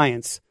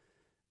compliance.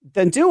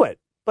 Then do it.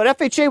 But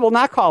FHA will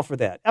not call for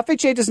that.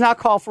 FHA does not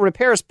call for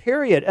repairs,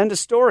 period. End of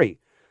story.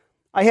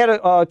 I had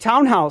a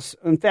townhouse.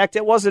 In fact,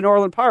 it was in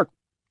Orland Park.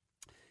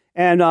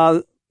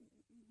 And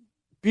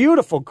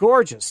beautiful,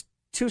 gorgeous,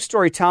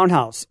 2-story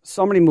townhouse.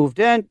 Somebody moved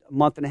in. A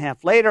month and a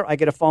half later, I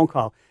get a phone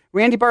call.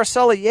 Randy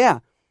Barcella, yeah.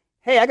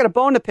 Hey, I got a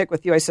bone to pick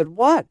with you. I said,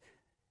 what?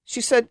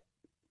 She said,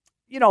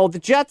 the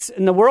jets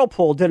in the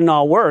Whirlpool didn't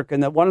all work,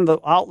 and that one of the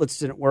outlets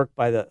didn't work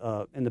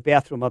in the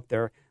bathroom up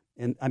there.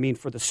 And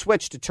for the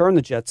switch to turn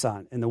the jets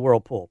on in the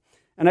Whirlpool.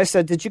 And I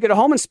said, did you get a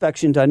home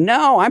inspection done?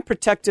 No, I'm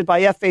protected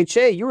by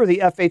FHA. You were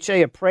the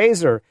FHA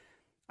appraiser.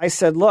 I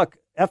said, look,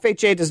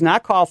 FHA does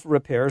not call for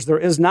repairs. There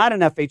is not an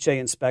FHA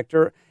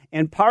inspector.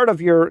 And part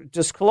of your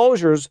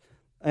disclosures,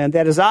 and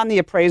that is on the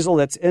appraisal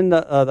that's in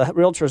the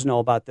realtors know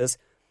about this,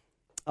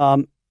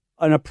 an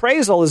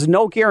appraisal is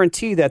no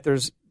guarantee that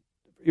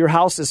your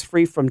house is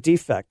free from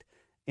defect.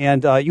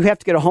 And you have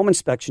to get a home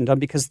inspection done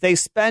because they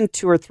spend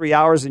 2 or 3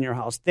 hours in your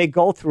house. They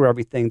go through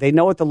everything. They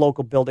know what the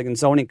local building and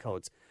zoning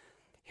codes.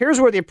 Here's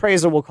where the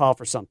appraiser will call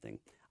for something.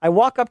 I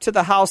walk up to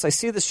the house. I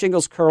see the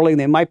shingles curling.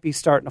 They might be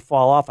starting to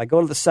fall off. I go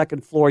to the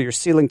second floor. Your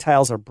ceiling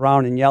tiles are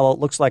brown and yellow. It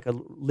looks like a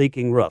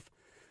leaking roof.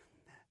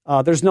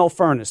 There's no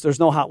furnace. There's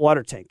no hot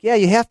water tank. Yeah,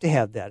 you have to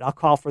have that. I'll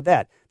call for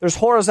that. There's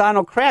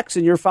horizontal cracks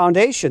in your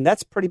foundation.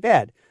 That's pretty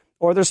bad.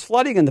 Or there's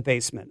flooding in the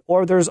basement.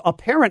 Or there's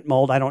apparent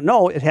mold. I don't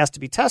know. It has to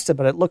be tested,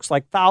 but it looks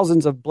like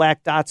thousands of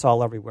black dots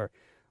all everywhere.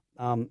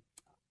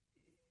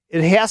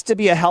 It has to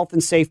be a health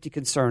and safety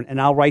concern, and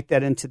I'll write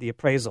that into the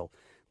appraisal.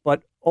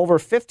 But over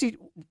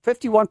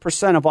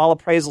 51% of all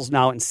appraisals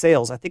now in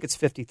sales, I think it's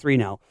 53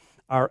 now,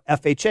 are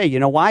FHA. You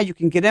know why? You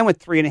can get in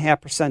with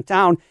 3.5%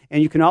 down,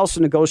 and you can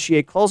also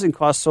negotiate closing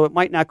costs, so it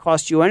might not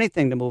cost you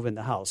anything to move in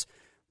the house.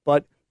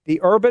 But the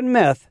urban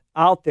myth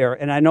out there,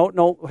 and I don't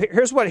know,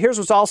 here's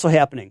what's also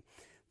happening.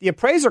 The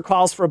appraiser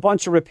calls for a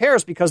bunch of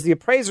repairs because the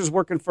appraiser's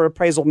working for an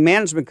appraisal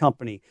management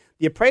company.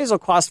 The appraisal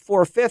costs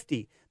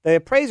 $450. The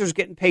appraiser's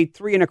getting paid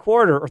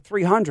 $325 or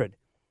 $300.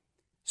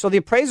 So the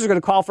appraiser's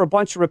going to call for a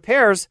bunch of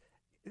repairs.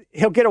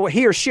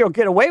 He or she'll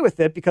get away with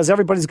it because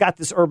everybody's got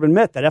this urban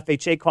myth that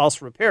FHA calls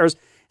for repairs.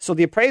 So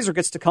the appraiser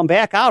gets to come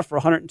back out for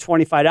a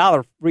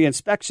 $125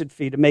 re-inspection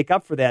fee to make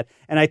up for that.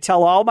 And I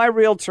tell all my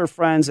realtor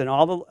friends and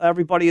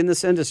everybody in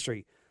this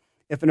industry,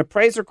 if an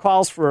appraiser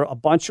calls for a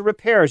bunch of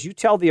repairs, you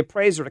tell the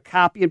appraiser to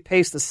copy and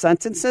paste the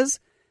sentences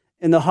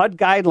in the HUD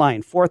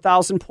guideline,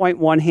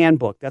 4000.1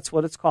 handbook. That's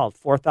what it's called,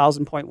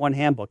 4000.1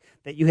 handbook,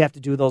 that you have to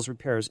do those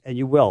repairs, and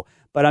you will.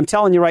 But I'm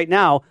telling you right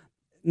now,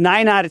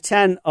 9 out of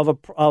 10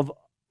 of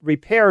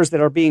repairs that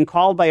are being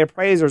called by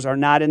appraisers are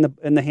not in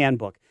the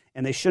handbook,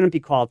 and they shouldn't be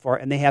called for,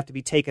 and they have to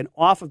be taken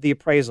off of the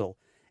appraisal.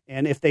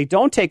 And if they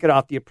don't take it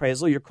off the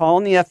appraisal, you're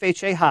calling the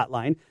FHA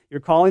hotline, you're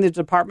calling the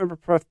Department of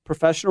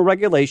Professional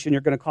Regulation,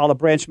 you're going to call the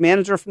branch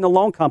manager from the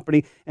loan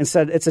company and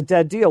said, it's a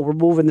dead deal, we're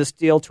moving this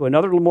deal to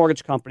another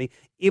mortgage company,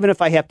 even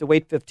if I have to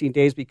wait 15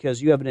 days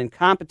because you have an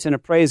incompetent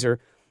appraiser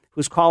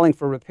who's calling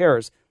for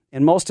repairs,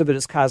 and most of it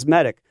is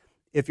cosmetic.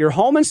 If your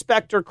home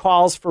inspector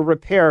calls for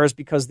repairs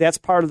because that's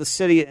part of the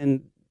city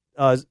and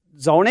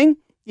zoning,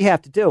 you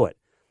have to do it.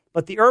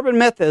 But the urban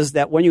myth is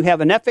that when you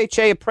have an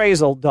FHA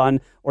appraisal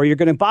done or you're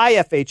going to buy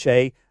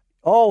FHA,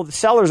 the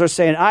sellers are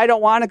saying, I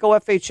don't want to go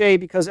FHA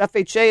because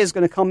FHA is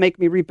going to come make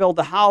me rebuild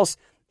the house.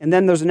 And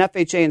then there's an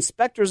FHA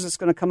inspector that's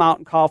going to come out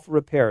and call for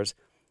repairs.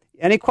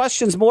 Any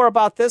questions more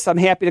about this? I'm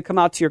happy to come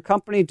out to your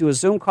company, do a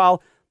Zoom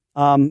call,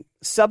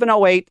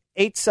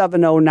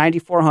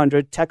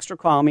 708-870-9400. Text or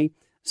call me,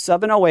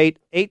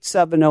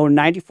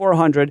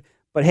 708-870-9400.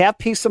 But have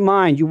peace of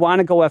mind. You want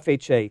to go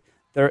FHA.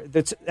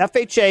 That's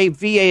FHA,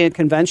 VA, and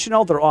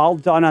conventional. They're all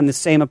done on the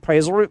same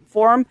appraisal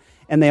form,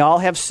 and they all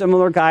have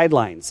similar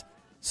guidelines.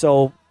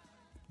 So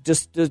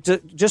Just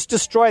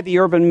destroy the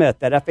urban myth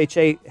that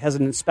FHA has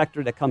an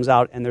inspector that comes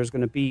out and there's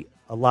going to be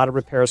a lot of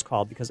repairs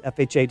called, because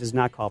FHA does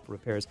not call for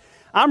repairs.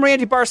 I'm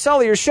Randy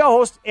Barcella, your show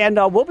host, and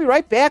we'll be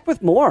right back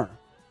with more.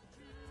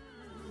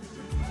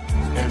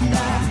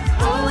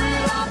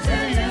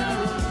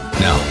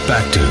 Now,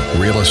 back to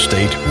Real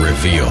Estate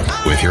Revealed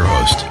with your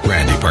host,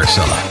 Randy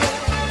Barcella.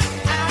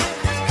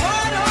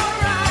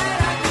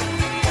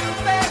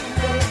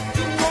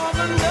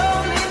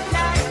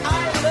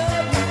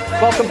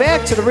 Welcome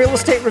back to the Real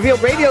Estate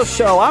Revealed radio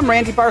show. I'm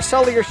Randy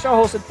Barcella, your show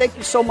host, and thank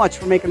you so much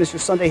for making this your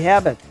Sunday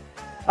habit.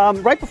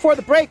 Right before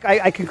the break,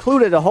 I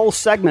concluded a whole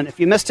segment. If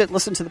you missed it,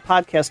 listen to the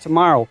podcast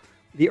tomorrow.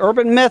 The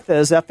urban myth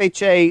is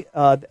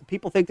FHA,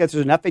 people think that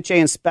there's an FHA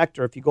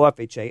inspector if you go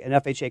FHA, and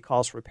FHA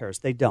calls for repairs.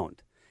 They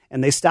don't.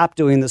 And they stopped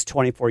doing this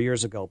 24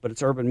 years ago, but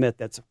it's urban myth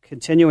that's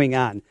continuing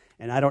on,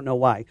 and I don't know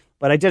why.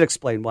 But I did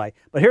explain why.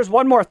 But here's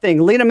one more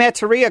thing. Lena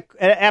Materia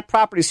at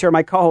Properties here,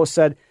 my co-host,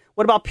 said,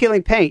 what about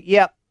peeling paint?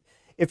 Yep.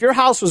 If your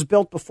house was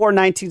built before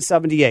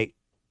 1978,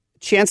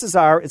 chances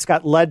are it's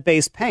got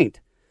lead-based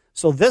paint.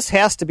 So this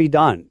has to be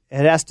done.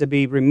 It has to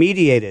be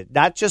remediated,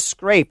 not just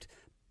scraped.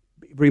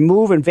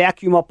 Remove and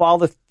vacuum up all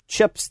the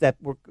chips that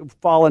were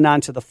falling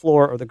onto the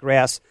floor or the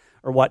grass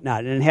or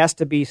whatnot. And it has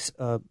to be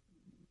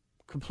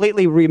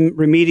completely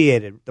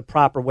remediated the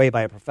proper way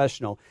by a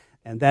professional,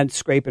 and then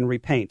scrape and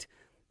repaint.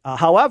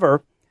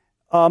 However,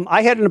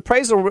 I had an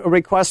appraisal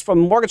request from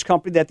a mortgage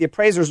company that the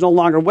appraiser is no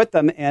longer with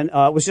them, and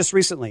it was just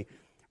recently.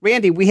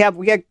 Randy, we had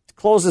to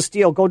close this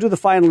deal. Go do the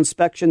final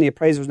inspection. The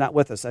appraiser's not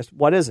with us. I said,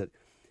 what is it?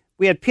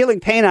 We had peeling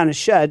paint on a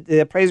shed.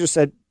 The appraiser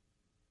said,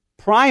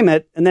 prime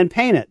it and then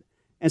paint it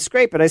and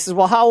scrape it. I said,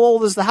 well, how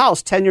old is the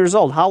house? 10 years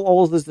old. How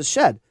old is the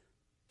shed?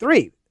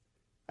 3.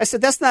 I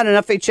said, that's not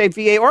an FHA,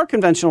 VA, or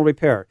conventional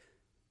repair.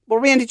 Well,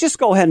 Randy, just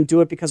go ahead and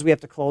do it because we have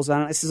to close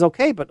on it. I says,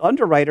 okay, but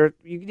underwriter,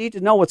 you need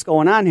to know what's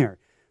going on here.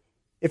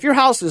 If your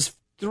house is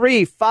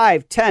 3,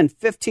 5, 10,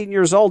 15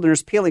 years old and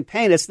there's peeling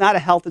paint, it's not a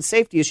health and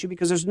safety issue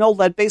because there's no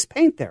lead-based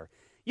paint there.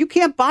 You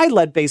can't buy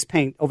lead-based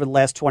paint over the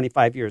last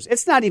 25 years.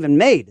 It's not even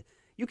made.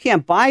 You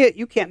can't buy it.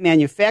 You can't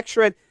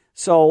manufacture it.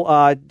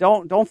 So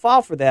don't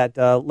fall for that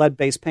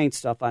lead-based paint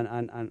stuff on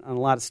a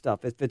lot of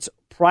stuff. If it's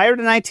prior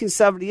to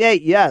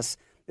 1978, yes,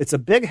 it's a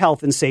big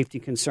health and safety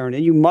concern,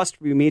 and you must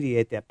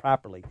remediate that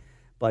properly.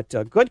 But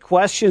good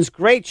questions,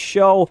 great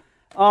show.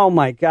 Oh,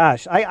 my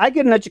gosh. I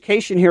get an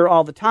education here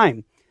all the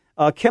time.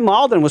 Kim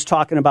Alden was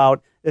talking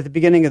about at the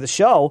beginning of the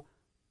show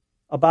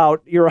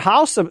about your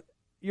house.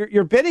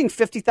 You're bidding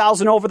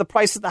 $50,000 over the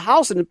price of the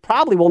house, and it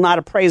probably will not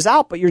appraise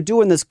out, but you're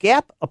doing this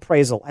gap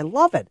appraisal. I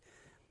love it.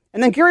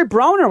 And then Gary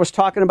Browner was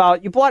talking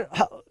about you bought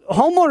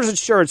homeowners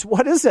insurance.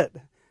 What is it?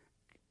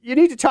 You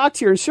need to talk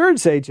to your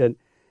insurance agent.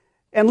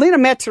 And Lena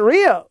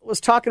Materia was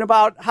talking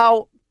about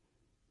how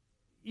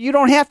you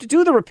don't have to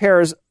do the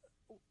repairs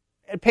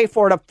and pay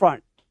for it up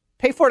front.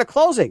 Pay for it at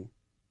closing.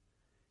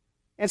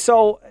 And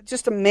so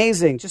just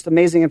amazing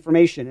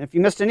information. And if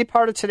you missed any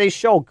part of today's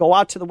show, go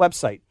out to the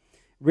website,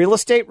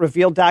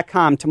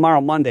 realestaterevealed.com tomorrow,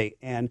 Monday,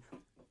 and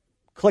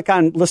click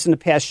on listen to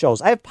past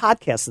shows. I have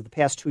podcasts of the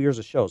past 2 years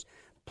of shows.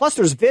 Plus,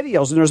 there's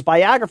videos and there's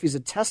biographies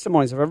and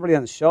testimonies of everybody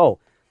on the show.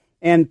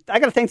 And I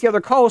got to thank the other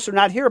co-hosts who are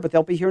not here, but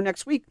they'll be here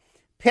next week.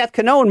 Pat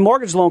Canone,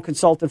 mortgage loan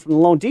consultant from the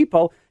Loan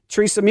Depot.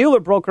 Teresa Mueller,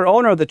 broker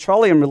owner of the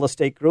Trillium Real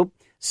Estate Group.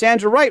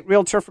 Sandra Wright,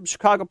 realtor from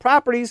Chicago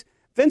Properties.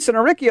 Vincent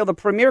Arricchio, the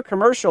premier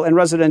commercial and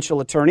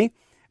residential attorney.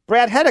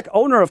 Brad Heddick,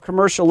 owner of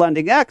Commercial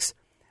Lending X.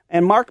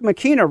 And Mark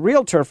McKenna,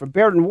 realtor from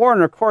Baird &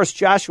 Warren. Of course,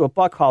 Joshua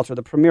Buckhalter,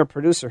 the premier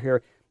producer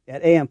here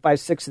at AM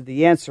 560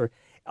 The Answer.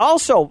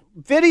 Also,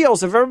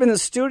 videos of everybody in the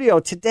studio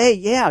today.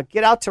 Yeah,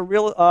 get out to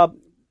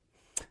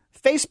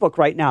Facebook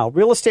right now.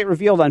 Real Estate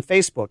Revealed on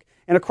Facebook.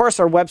 And, of course,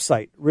 our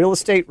website,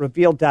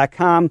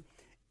 realestaterevealed.com.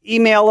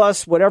 Email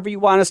us, whatever you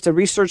want us to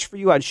research for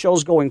you on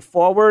shows going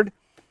forward.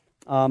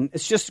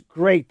 It's just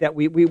great that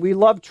we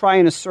love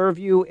trying to serve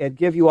you and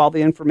give you all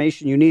the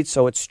information you need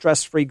so it's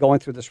stress-free going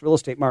through this real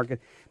estate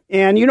market.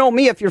 And you know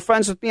me, if you're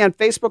friends with me on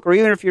Facebook, or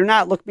even if you're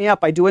not, look me up.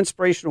 I do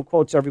inspirational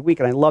quotes every week,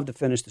 and I love to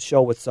finish the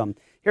show with some.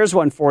 Here's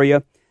one for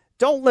you.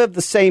 Don't live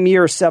the same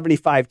year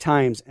 75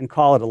 times and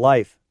call it a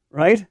life,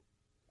 right?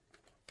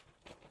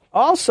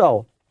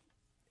 Also,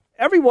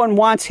 everyone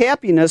wants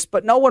happiness,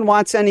 but no one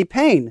wants any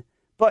pain.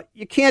 But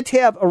you can't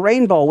have a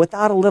rainbow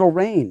without a little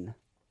rain.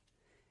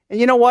 And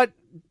you know what?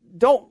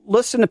 Don't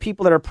listen to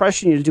people that are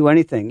pressuring you to do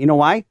anything. You know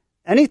why?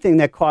 Anything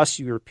that costs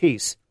you your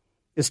peace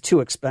is too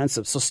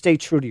expensive. So stay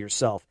true to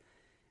yourself.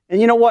 And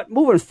you know what?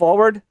 Moving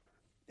forward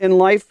in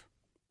life,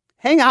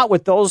 hang out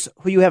with those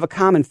who you have a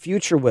common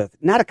future with,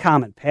 not a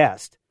common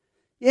past.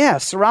 Yeah,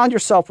 surround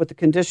yourself with the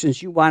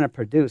conditions you want to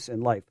produce in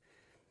life.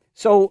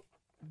 So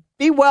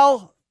be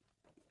well.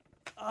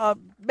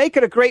 Make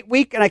it a great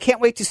week, and I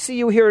can't wait to see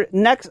you here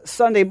next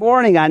Sunday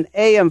morning on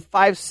AM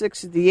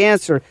 560 The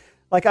Answer.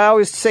 Like I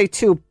always say,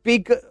 too, be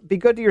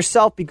good to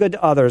yourself, be good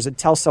to others, and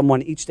tell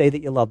someone each day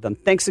that you love them.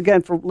 Thanks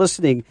again for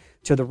listening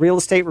to the Real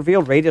Estate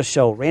Revealed radio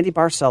show. Randy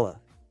Barcella.